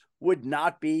Jones would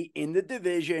not be in the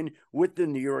division with the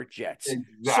New York Jets.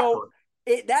 Exactly. So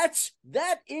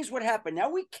that is what happened. Now,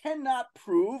 we cannot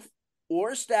prove or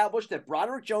established that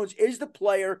Broderick Jones is the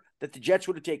player that the Jets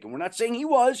would have taken. We're not saying he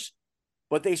was,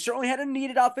 but they certainly had a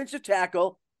needed offensive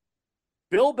tackle.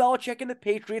 Bill Belichick and the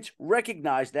Patriots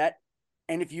recognized that.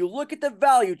 And if you look at the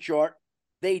value chart,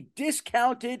 they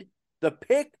discounted the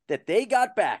pick that they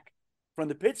got back from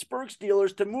the Pittsburgh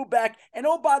Steelers to move back. And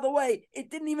oh, by the way, it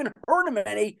didn't even hurt them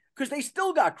any because they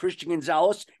still got Christian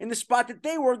Gonzalez in the spot that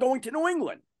they were going to New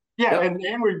England. Yeah, yep.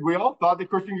 and we all thought that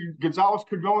Christian Gonzalez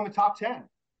could go in the top 10.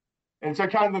 And so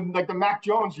kind of like the Mac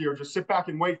Jones year, just sit back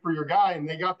and wait for your guy. And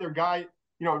they got their guy,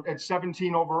 at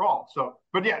 17 overall. So,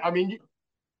 but yeah, I mean,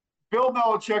 Bill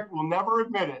Belichick will never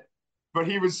admit it, but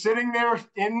he was sitting there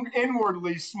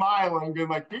inwardly smiling, being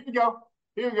like, here you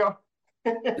go.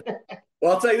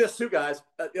 Well, I'll tell you this too, guys.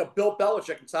 Bill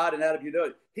Belichick, inside and out of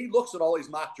he looks at all these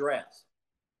mock drafts.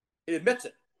 He admits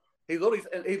it. He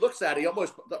looks at it. He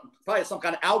almost probably has some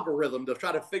kind of algorithm to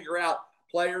try to figure out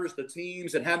players, the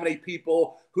teams, and how many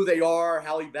people, who they are,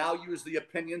 how he values the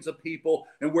opinions of people,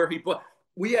 and where he put.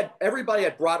 Everybody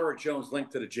had Broderick Jones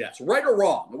linked to the Jets, right or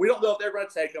wrong. We don't know if they're going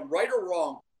to take him, right or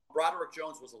wrong. Broderick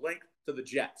Jones was linked to the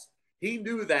Jets. He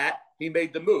knew that. He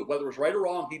made the move. Whether it was right or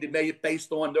wrong, he made it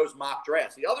based on those mock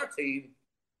drafts. The other team,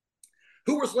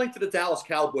 who was linked to the Dallas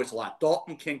Cowboys a lot,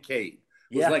 Dalton Kincaid.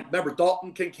 Was linked. Remember,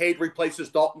 Dalton Kincaid replaces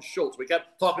Dalton Schultz. We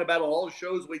kept talking about it on all the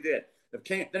shows we did.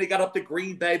 Then he got up to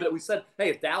Green Bay, but we said, hey,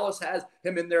 if Dallas has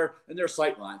him in their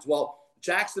sight lines. Well,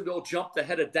 Jacksonville jumped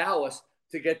ahead of Dallas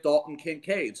to get Dalton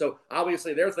Kincaid. So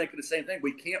obviously they're thinking the same thing.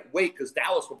 We can't wait because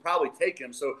Dallas will probably take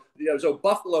him. So, so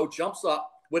Buffalo jumps up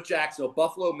with Jacksonville.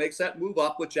 Buffalo makes that move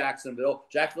up with Jacksonville.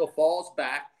 Jacksonville falls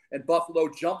back, and Buffalo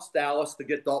jumps Dallas to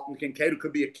get Dalton Kincaid, who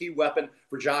could be a key weapon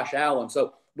for Josh Allen.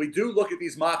 So we do look at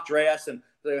these mock drafts and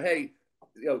say, hey,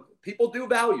 people do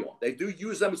value them. They do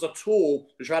use them as a tool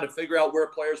to try to figure out where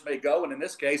players may go. And in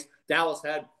this case, Dallas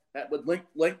had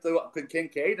linked to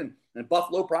Kincaid, and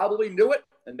Buffalo probably knew it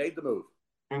and made the move.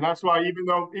 And that's why even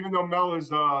though Mel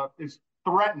is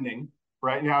threatening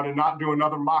right now to not do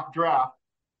another mock draft,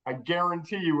 I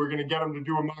guarantee you we're going to get him to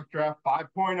do a mock draft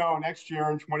 5.0 next year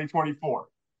in 2024.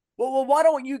 Well, why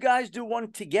don't you guys do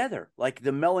one together, like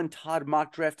the Mel and Todd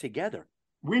mock draft together?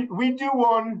 We do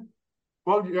one.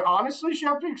 Well, honestly,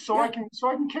 Schefter, so I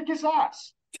can kick his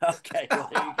ass. Okay, well,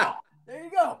 there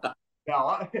you go.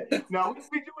 Now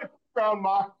we do a round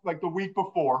mock like the week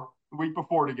before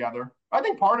together. I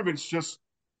think part of it's just,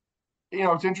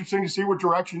 it's interesting to see what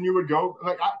direction you would go.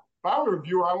 Like, if I were a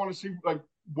viewer, I want to see like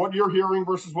what you're hearing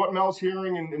versus what Mel's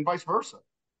hearing, and vice versa.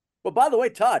 Well, by the way,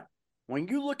 Todd, when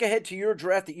you look ahead to your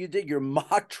draft that you did, your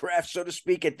mock draft, so to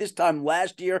speak, at this time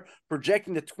last year,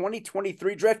 projecting the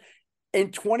 2023 draft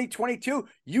in 2022,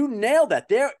 you nailed that.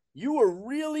 There, you were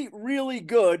really, really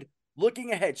good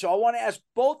looking ahead. So I want to ask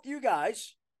both you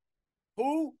guys,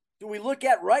 who do we look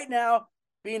at right now,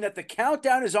 being that the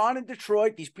countdown is on in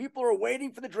Detroit? These people are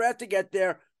waiting for the draft to get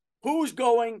there. Who's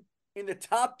going in the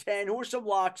top 10? Who are some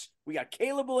locks? We got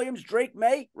Caleb Williams, Drake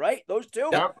May, right? Those two.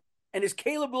 Yep. And is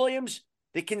Caleb Williams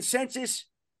the consensus,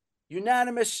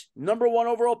 unanimous #1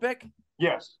 overall pick?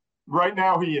 Yes. Right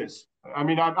now he is. I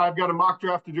mean, I've got a mock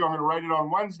draft to do. I'm going to write it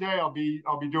on Wednesday. I'll be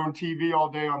doing TV all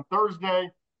day on Thursday.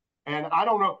 And I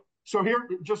don't know. So here,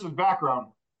 just as background,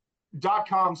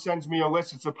 .com sends me a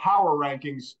list. It's a power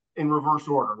rankings in reverse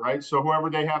order, right? So whoever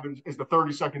they have is the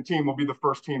 32nd team will be the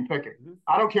first team picking. Mm-hmm.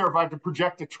 I don't care if I have to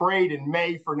project a trade in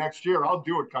May for next year. I'll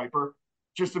do it, Kuiper,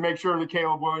 just to make sure that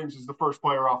Caleb Williams is the first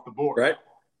player off the board. Right.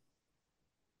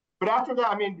 But after that,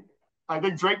 I mean, I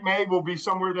think Drake May will be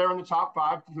somewhere there in the top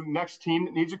 5 for the next team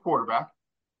that needs a quarterback.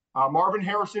 Marvin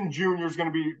Harrison Jr. is going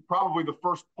to be probably the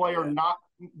first player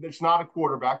that's not a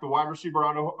quarterback, the wide receiver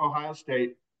out of Ohio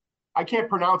State. I can't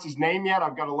pronounce his name yet.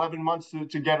 I've got 11 months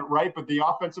to get it right, but the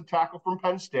offensive tackle from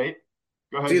Penn State.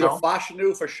 Go ahead, it's either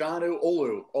Fashanu,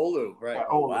 Olu, right? Yeah,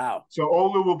 Olu. Wow. So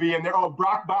Olu will be in there. Oh,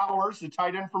 Brock Bowers, the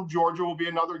tight end from Georgia, will be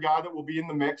another guy that will be in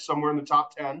the mix somewhere in the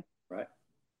top 10. Right.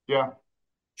 Yeah.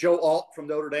 Joe Alt from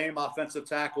Notre Dame, offensive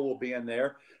tackle, will be in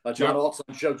there. John Alt's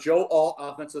Joe Alt,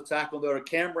 offensive tackle, Notre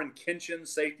Cameron Kinchen,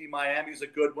 safety, Miami's a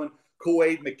good one.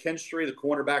 Kool-Aid McKinstry, the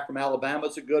cornerback from Alabama,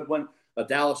 is a good one.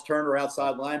 Dallas Turner,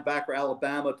 outside linebacker,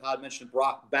 Alabama. Todd mentioned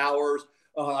Brock Bowers.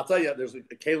 I'll tell you, there's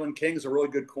Kalen King's a really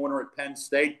good corner at Penn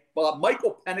State.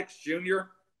 Michael Penix Jr.,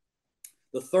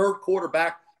 the third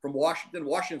quarterback from Washington.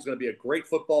 Washington's going to be a great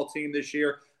football team this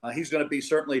year. He's going to be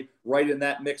certainly right in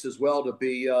that mix as well to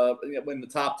be in the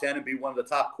top 10 and be one of the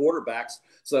top quarterbacks.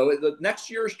 So the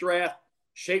next year's draft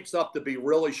shapes up to be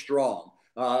really strong.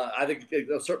 I think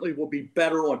it certainly will be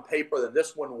better on paper than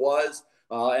this one was.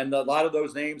 And a lot of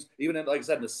those names, even in, like I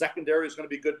said, in the secondary is going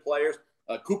to be good players.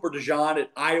 Cooper DeJean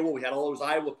at Iowa. We had all those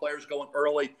Iowa players going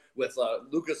early with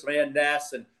Lucas Van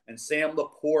Ness and Sam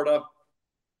Laporta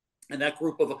and that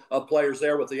group of players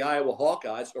there with the Iowa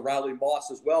Hawkeyes, Riley Moss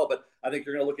as well. But I think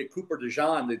you're going to look at Cooper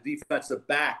DeJean, the defensive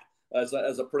back, as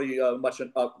a pretty much a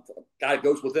guy that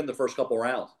goes within the first couple of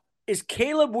rounds. Is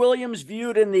Caleb Williams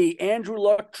viewed in the Andrew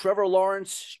Luck, Trevor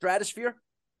Lawrence stratosphere?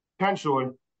 Potentially.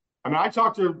 I mean, I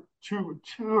talked to two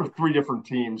or three different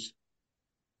teams.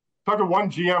 Talked to one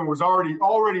GM was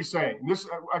already saying this.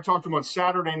 I talked to him on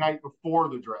Saturday night before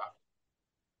the draft.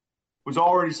 Was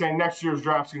already saying next year's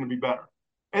draft's going to be better.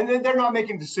 And then they're not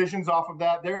making decisions off of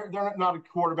that. They're not a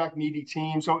quarterback needy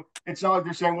team. So it's not like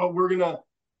they're saying, well, we're not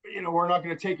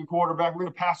going to take a quarterback. We're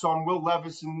going to pass on Will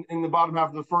Levis in the bottom half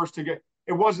of the first to get.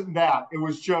 It wasn't that. It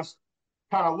was just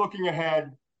kind of looking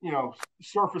ahead,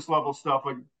 surface level stuff.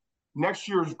 Like next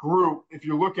year's group, if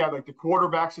you look at like the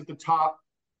quarterbacks at the top,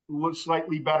 look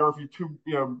slightly better if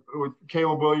with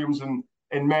Caleb Williams and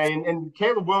May. And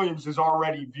Caleb Williams is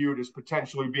already viewed as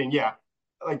potentially being,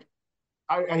 like,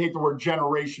 I hate the word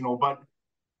generational, but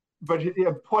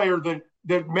a player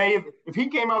that may have, if he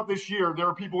came out this year, there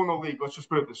are people in the league, let's just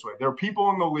put it this way. There are people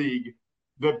in the league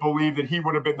that believe that he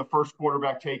would have been the first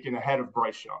quarterback taken ahead of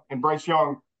Bryce Young. And Bryce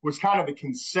Young was kind of the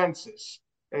consensus.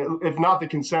 If not the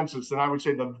consensus, then I would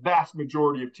say the vast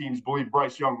majority of teams believe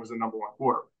Bryce Young was the number one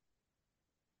quarterback.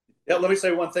 Yeah, let me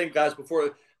say one thing, guys,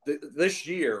 before this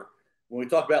year, when we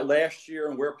talk about last year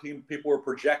and where people were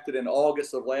projected in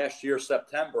August of last year,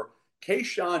 September,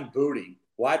 Kayshon Boutte,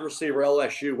 wide receiver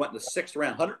LSU, went in the 6th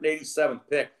round, 187th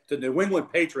pick to New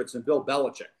England Patriots and Bill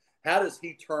Belichick. How does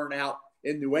he turn out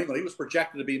in New England? He was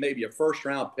projected to be maybe a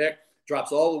first-round pick,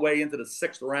 drops all the way into the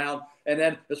 6th round. And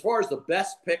then as far as the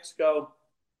best picks go,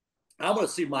 I'm going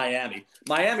to see Miami.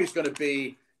 Miami's going to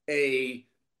be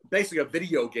basically a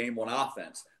video game on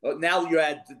offense. Now you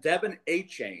add Devon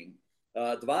Achane,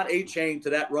 Devon Achane to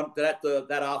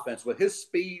that offense with his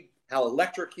speed, how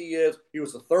electric he is. He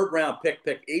was the 3rd round pick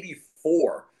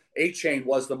 84. Achane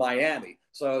was the Miami.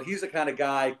 So he's the kind of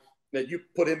guy that you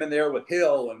put him in there with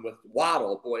Hill and with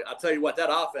Waddle. Boy, I'll tell you what, that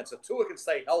offense, if Tua can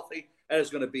stay healthy, that is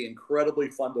going to be incredibly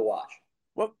fun to watch.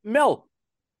 Well, Mel,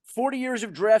 40 years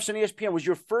of drafts on ESPN. Was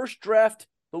your first draft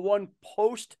the one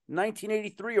post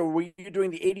 1983, or were you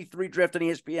doing the 83 draft on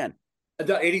ESPN?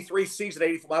 The 83 season,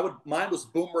 84. Mine was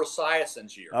Boomer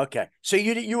Esiason's year. Okay. So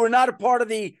you were not a part of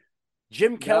the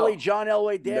Jim Kelly, John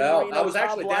Elway, Dan Marino, I was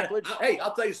actually Blackledge.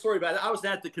 I'll tell you a story about it. I was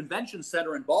down at the convention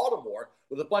center in Baltimore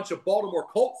with a bunch of Baltimore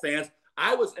Colt fans.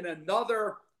 I was in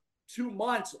another 2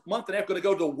 months, month and a half, going to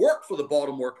go to work for the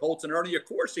Baltimore Colts and Ernie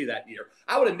Accorsi that year.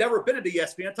 I would have never been at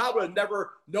ESPN. Todd would have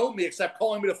never known me except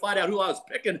calling me to find out who I was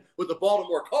picking with the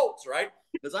Baltimore Colts, right?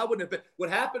 Because I wouldn't have been. What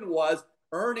happened was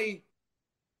Ernie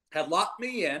had locked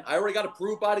me in. I already got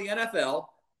approved by the NFL.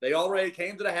 They already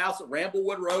came to the house at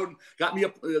Ramblewood Road and got me a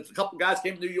couple guys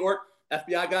came to New York.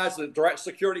 FBI guys, the direct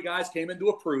security guys came in to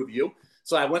approve you.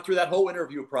 So I went through that whole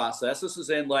interview process. This is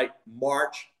in like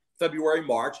February,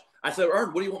 March. I said,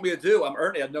 Ern, what do you want me to do? I'm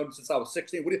Ernie. I've known him since I was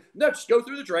 16. No, just go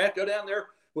through the draft. Go down there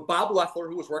with Bob Loeffler,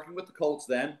 who was working with the Colts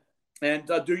then, and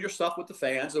do your stuff with the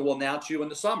fans, and we'll announce you in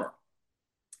the summer.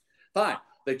 Fine.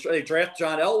 They draft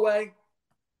John Elway.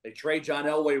 They trade John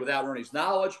Elway without Ernie's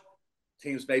knowledge.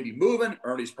 Teams may be moving.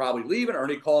 Ernie's probably leaving.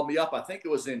 Ernie called me up, I think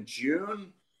it was in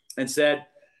June, and said,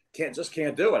 can't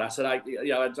do it. I said, I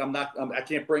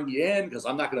can't bring you in because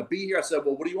I'm not going to be here. I said,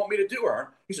 well, what do you want me to do, Ern?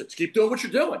 He said, keep doing what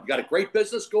you're doing. You got a great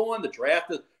business going. The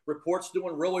draft report's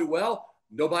doing really well.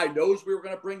 Nobody knows we were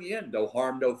going to bring you in. No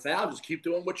harm, no foul. Just keep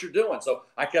doing what you're doing. So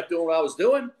I kept doing what I was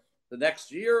doing the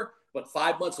next year. But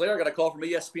 5 months later, I got a call from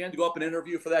ESPN to go up and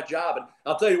interview for that job. And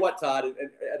I'll tell you what, Todd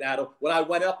and Adam, when I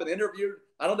went up and interviewed,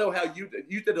 I don't know how you did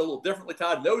it a little differently,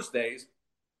 Todd, in those days.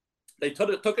 They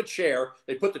took a chair.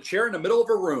 They put the chair in the middle of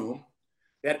a room.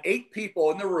 They had 8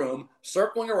 people in the room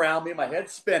circling around me, my head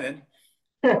spinning.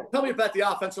 Tell me about the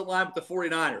offensive line with the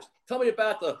 49ers. Tell me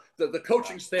about the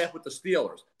coaching staff with the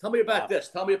Steelers. Tell me about this.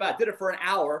 Tell me about it. Did it for an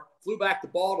hour, flew back to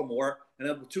Baltimore, and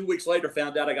then 2 weeks later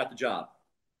found out I got the job.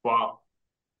 Wow.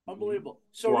 Unbelievable.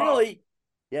 So really,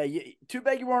 too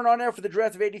bad you weren't on there for the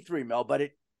draft of 83, Mel,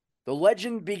 but the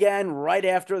legend began right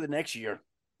after the next year.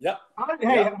 Yep.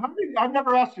 I've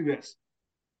never asked you this.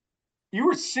 You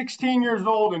were 16 years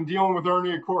old and dealing with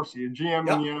Ernie Accorsi, a GM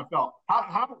in the NFL.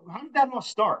 How did that all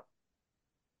start?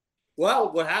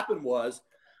 Well, what happened was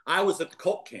I was at the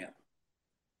Colt camp,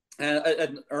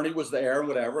 and Ernie was there and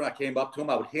whatever, and I came up to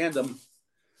him. I would hand him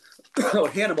I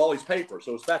would hand him all these papers.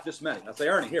 So it's about this many. I say,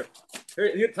 Ernie, here.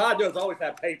 Todd does always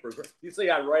have papers. You see,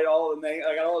 I write all the names.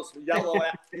 I got all this yellow.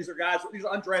 These are guys. These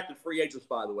are undrafted free agents,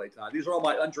 by the way, Todd. These are all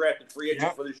my undrafted free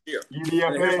agents for this year. And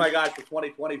here's my guys for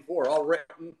 2024, all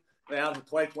written down to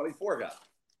 2024 guys.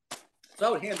 So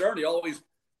I would hand Ernie all these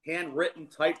handwritten,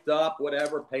 typed up,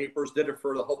 whatever papers. Did it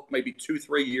for the whole maybe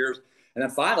 2-3 years, and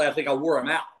then finally, I think I wore him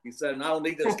out. He said, "I don't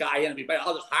need this guy in.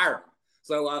 I'll just hire him."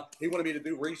 So he wanted me to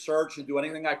do research and do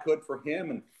anything I could for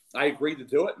him, and I agreed to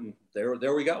do it. And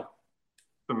there we go.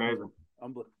 It's amazing.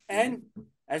 And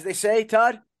as they say,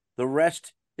 Todd, the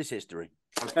rest is history.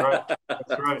 That's right.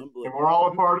 That's right. And we're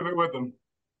all a part of it with them.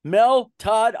 Mel,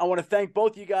 Todd, I want to thank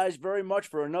both you guys very much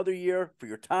for another year, for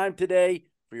your time today,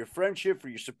 for your friendship, for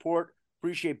your support.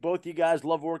 Appreciate both you guys.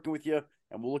 Love working with you,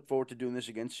 and we'll look forward to doing this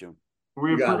again soon.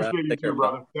 We appreciate you too,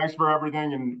 brother. Thanks for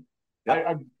everything. And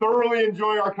I thoroughly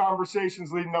enjoy our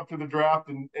conversations leading up to the draft,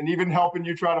 and even helping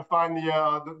you try to find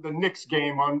the Knicks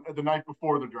game on the night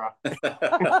before the draft.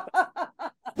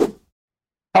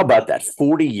 How about that?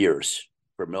 40 years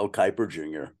for Mel Kiper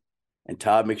Jr. and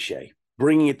Todd McShay,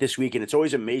 bringing it this week. And it's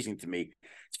always amazing to me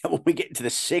that when we get into the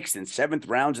 6th and 7th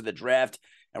rounds of the draft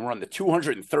and we're on the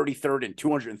 233rd and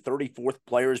 234th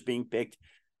players being picked,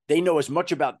 they know as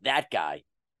much about that guy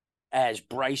as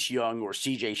Bryce Young or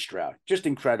CJ Stroud. Just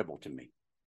incredible to me.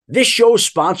 This show is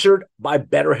sponsored by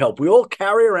BetterHelp. We all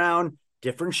carry around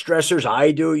different stressors.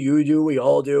 I do, you do, we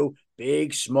all do,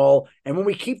 big, small. And when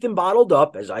we keep them bottled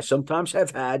up, as I sometimes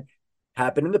have had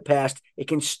happen in the past, it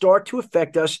can start to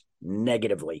affect us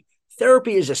negatively.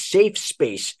 Therapy is a safe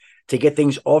space to get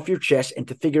things off your chest and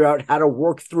to figure out how to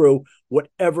work through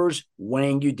whatever's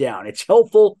weighing you down. It's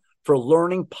helpful for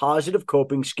learning positive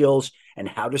coping skills and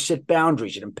how to set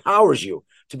boundaries. It empowers you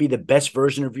to be the best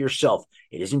version of yourself.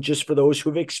 It isn't just for those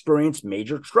who've experienced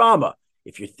major trauma.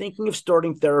 If you're thinking of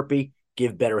starting therapy,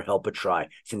 give BetterHelp a try.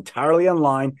 It's entirely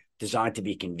online, designed to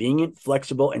be convenient,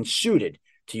 flexible, and suited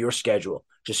to your schedule.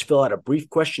 Just fill out a brief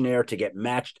questionnaire to get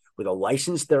matched with a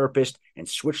licensed therapist and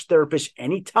switch therapists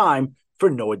anytime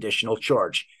for no additional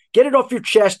charge. Get it off your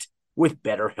chest with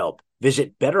BetterHelp.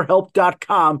 Visit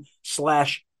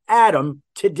BetterHelp.com/Adam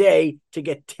today to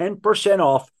get 10%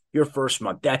 off your first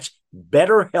month. That's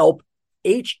BetterHelp,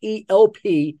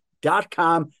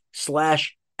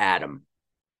 HELP.com/Adam.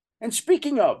 And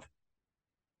speaking of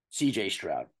CJ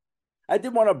Stroud, I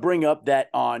did want to bring up that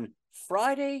on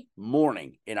Friday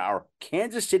morning in our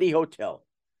Kansas City hotel,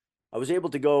 I was able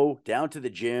to go down to the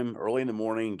gym early in the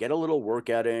morning, get a little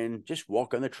workout in, just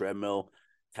walk on the treadmill,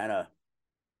 kind of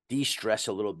de-stress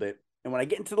a little bit. And when I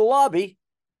get into the lobby,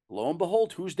 lo and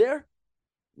behold, who's there?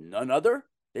 None other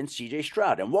than CJ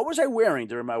Stroud. And what was I wearing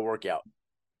during my workout?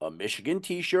 A Michigan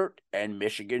t-shirt and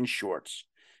Michigan shorts.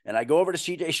 And I go over to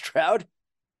CJ Stroud,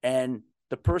 and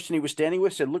the person he was standing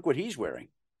with said, "Look what he's wearing."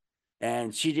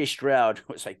 And CJ Stroud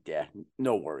was like, "Yeah,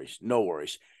 no worries, no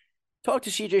worries." Talked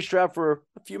to CJ Stroud for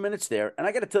a few minutes there, and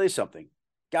I got to tell you something.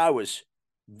 Guy was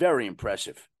very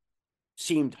impressive.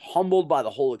 Seemed humbled by the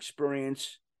whole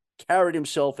experience, carried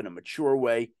himself in a mature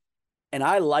way, and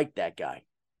I like that guy.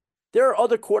 There are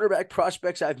other quarterback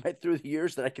prospects I've met through the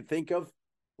years that I can think of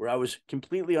where I was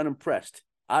completely unimpressed.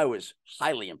 I was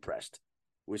highly impressed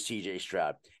with CJ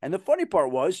Stroud. And the funny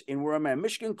part was, in wearing my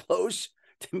Michigan clothes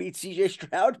to meet CJ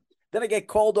Stroud, then I get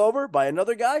called over by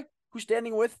another guy who's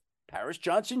standing with Paris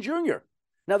Johnson Jr.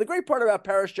 Now, the great part about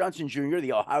Paris Johnson Jr.,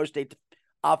 the Ohio State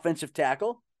offensive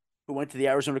tackle who went to the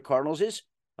Arizona Cardinals, is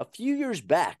a few years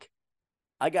back,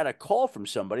 I got a call from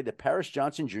somebody that Paris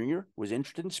Johnson Jr. was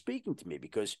interested in speaking to me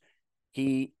because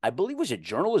he, I believe, was a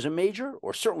journalism major,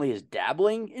 or certainly is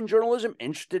dabbling in journalism,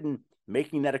 interested in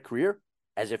making that a career,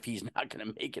 as if he's not going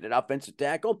to make it an offensive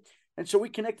tackle. And so we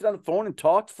connected on the phone and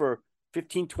talked for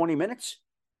 15, 20 minutes.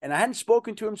 And I hadn't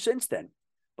spoken to him since then,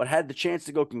 but had the chance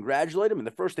to go congratulate him. And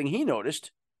the first thing he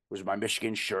noticed was my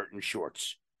Michigan shirt and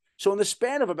shorts. So in the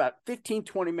span of about 15,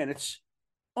 20 minutes,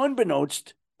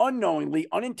 unbeknownst, unknowingly,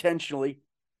 unintentionally,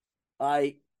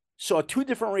 I saw two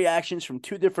different reactions from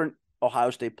two different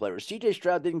Ohio State players. CJ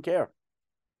Stroud didn't care.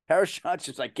 Paris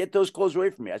Johnson's like, "Get those clothes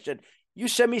away from me." I said, "You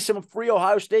send me some free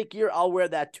Ohio State gear, I'll wear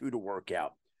that too to work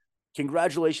out."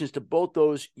 Congratulations to both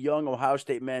those young Ohio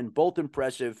State men. Both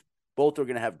impressive. Both are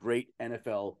going to have great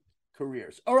NFL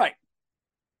careers. All right.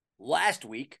 Last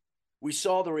week, we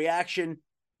saw the reaction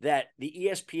that the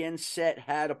ESPN set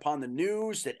had upon the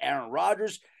news that Aaron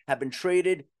Rodgers had been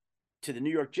traded to the New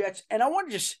York Jets. And I want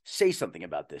to just say something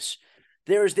about this.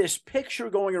 There's this picture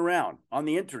going around on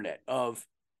the internet of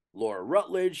Laura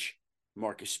Rutledge,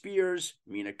 Marcus Spears,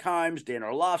 Mina Kimes, Dan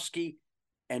Orlovsky,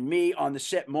 and me on the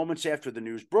set moments after the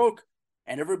news broke.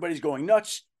 And everybody's going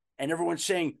nuts. And everyone's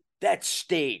saying, that's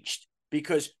staged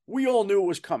because we all knew it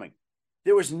was coming.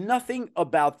 There was nothing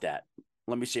about that.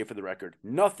 Let me say for the record,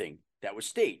 nothing that was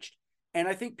staged. And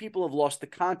I think people have lost the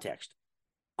context.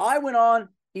 I went on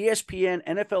ESPN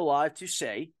NFL Live to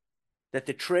say that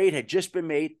the trade had just been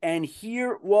made, and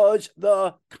here was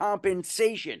the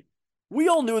compensation. We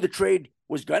all knew the trade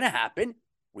was going to happen.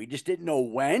 We just didn't know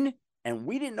when, and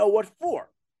we didn't know what for.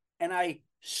 And I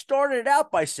started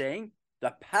out by saying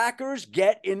the Packers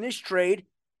get in this trade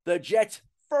the Jets'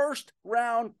 first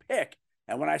round pick.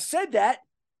 And when I said that,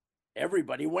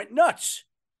 everybody went nuts.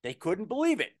 They couldn't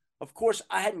believe it. Of course,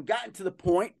 I hadn't gotten to the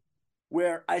point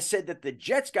where I said that the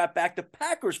Jets got back the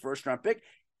Packers' first round pick.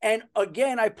 And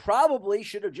again, I probably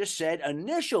should have just said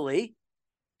initially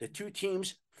the two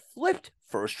teams flipped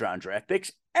first round draft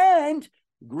picks, and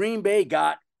Green Bay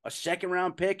got a second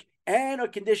round pick and a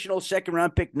conditional second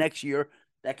round pick next year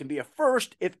that can be a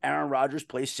first if Aaron Rodgers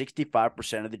plays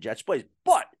 65% of the Jets' plays.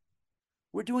 But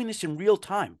we're doing this in real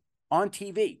time on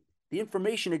TV. The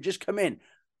information had just come in.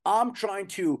 I'm trying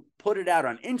to put it out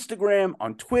on Instagram,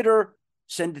 on Twitter,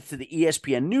 send it to the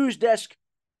ESPN news desk,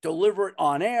 deliver it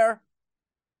on air.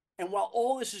 And while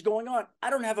all this is going on, I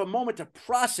don't have a moment to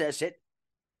process it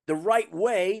the right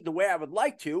way, the way I would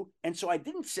like to. And so I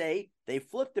didn't say they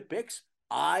flipped the picks.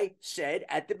 I said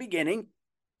at the beginning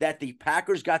that the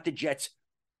Packers got the Jets'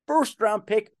 first round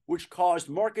pick, which caused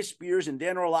Marcus Spears and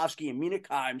Dan Orlovsky and Mina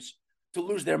Kimes to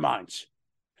lose their minds.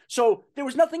 So there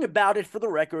was nothing about it, for the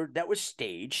record, that was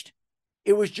staged.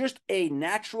 It was just a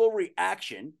natural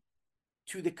reaction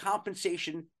to the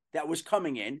compensation that was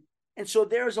coming in. And so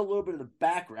there's a little bit of the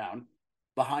background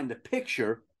behind the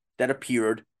picture that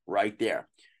appeared right there.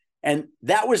 And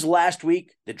that was last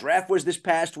week. The draft was this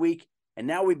past week. And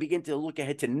now we begin to look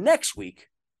ahead to next week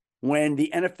when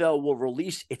the NFL will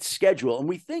release its schedule. And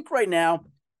we think right now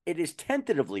it is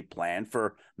tentatively planned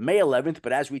for May 11th.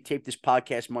 But as we tape this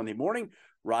podcast Monday morning,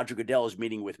 Roger Goodell is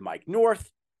meeting with Mike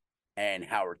North and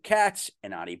Howard Katz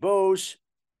and Ani Bose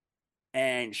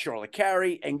and Charlotte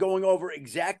Carey and going over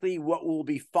exactly what will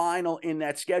be final in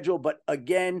that schedule. But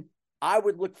again, I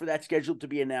would look for that schedule to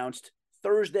be announced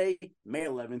Thursday, May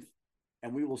 11th,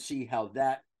 and we will see how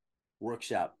that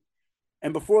works out.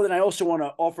 And before that, I also want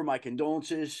to offer my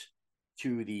condolences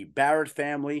to the Barrett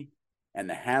family and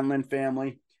the Hanlon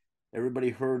family. Everybody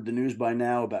heard the news by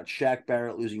now about Shaq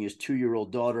Barrett losing his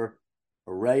 2-year-old daughter,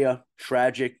 Araya.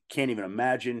 Tragic, can't even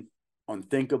imagine,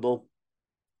 unthinkable,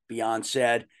 beyond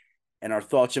sad. And our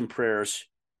thoughts and prayers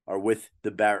are with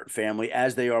the Barrett family,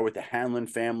 as they are with the Hanlon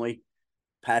family.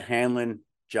 Pat Hanlon,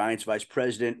 Giants vice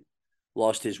president,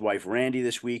 lost his wife, Randy,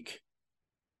 this week.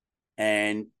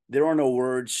 And there are no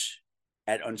words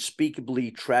at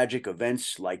unspeakably tragic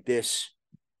events like this.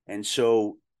 And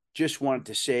so just wanted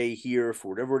to say here, for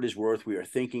whatever it is worth, we are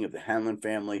thinking of the Hanlon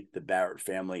family, the Barrett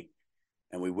family,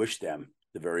 and we wish them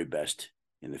the very best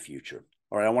in the future.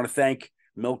 All right, I want to thank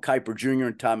Mel Kiper Jr.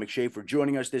 and Tom McShay for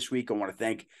joining us this week. I want to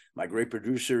thank my great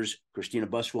producers, Christina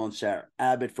Buswell and Sarah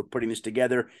Abbott, for putting this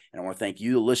together. And I want to thank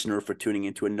you, the listener, for tuning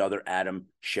into another Adam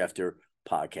Schefter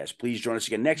podcast. Please join us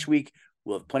again next week.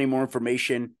 We'll have plenty more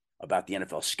information about the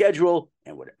NFL schedule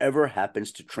and whatever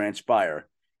happens to transpire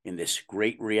in this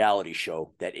great reality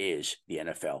show that is the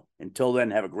NFL. Until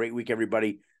then, have a great week,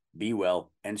 everybody. Be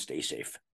well and stay safe.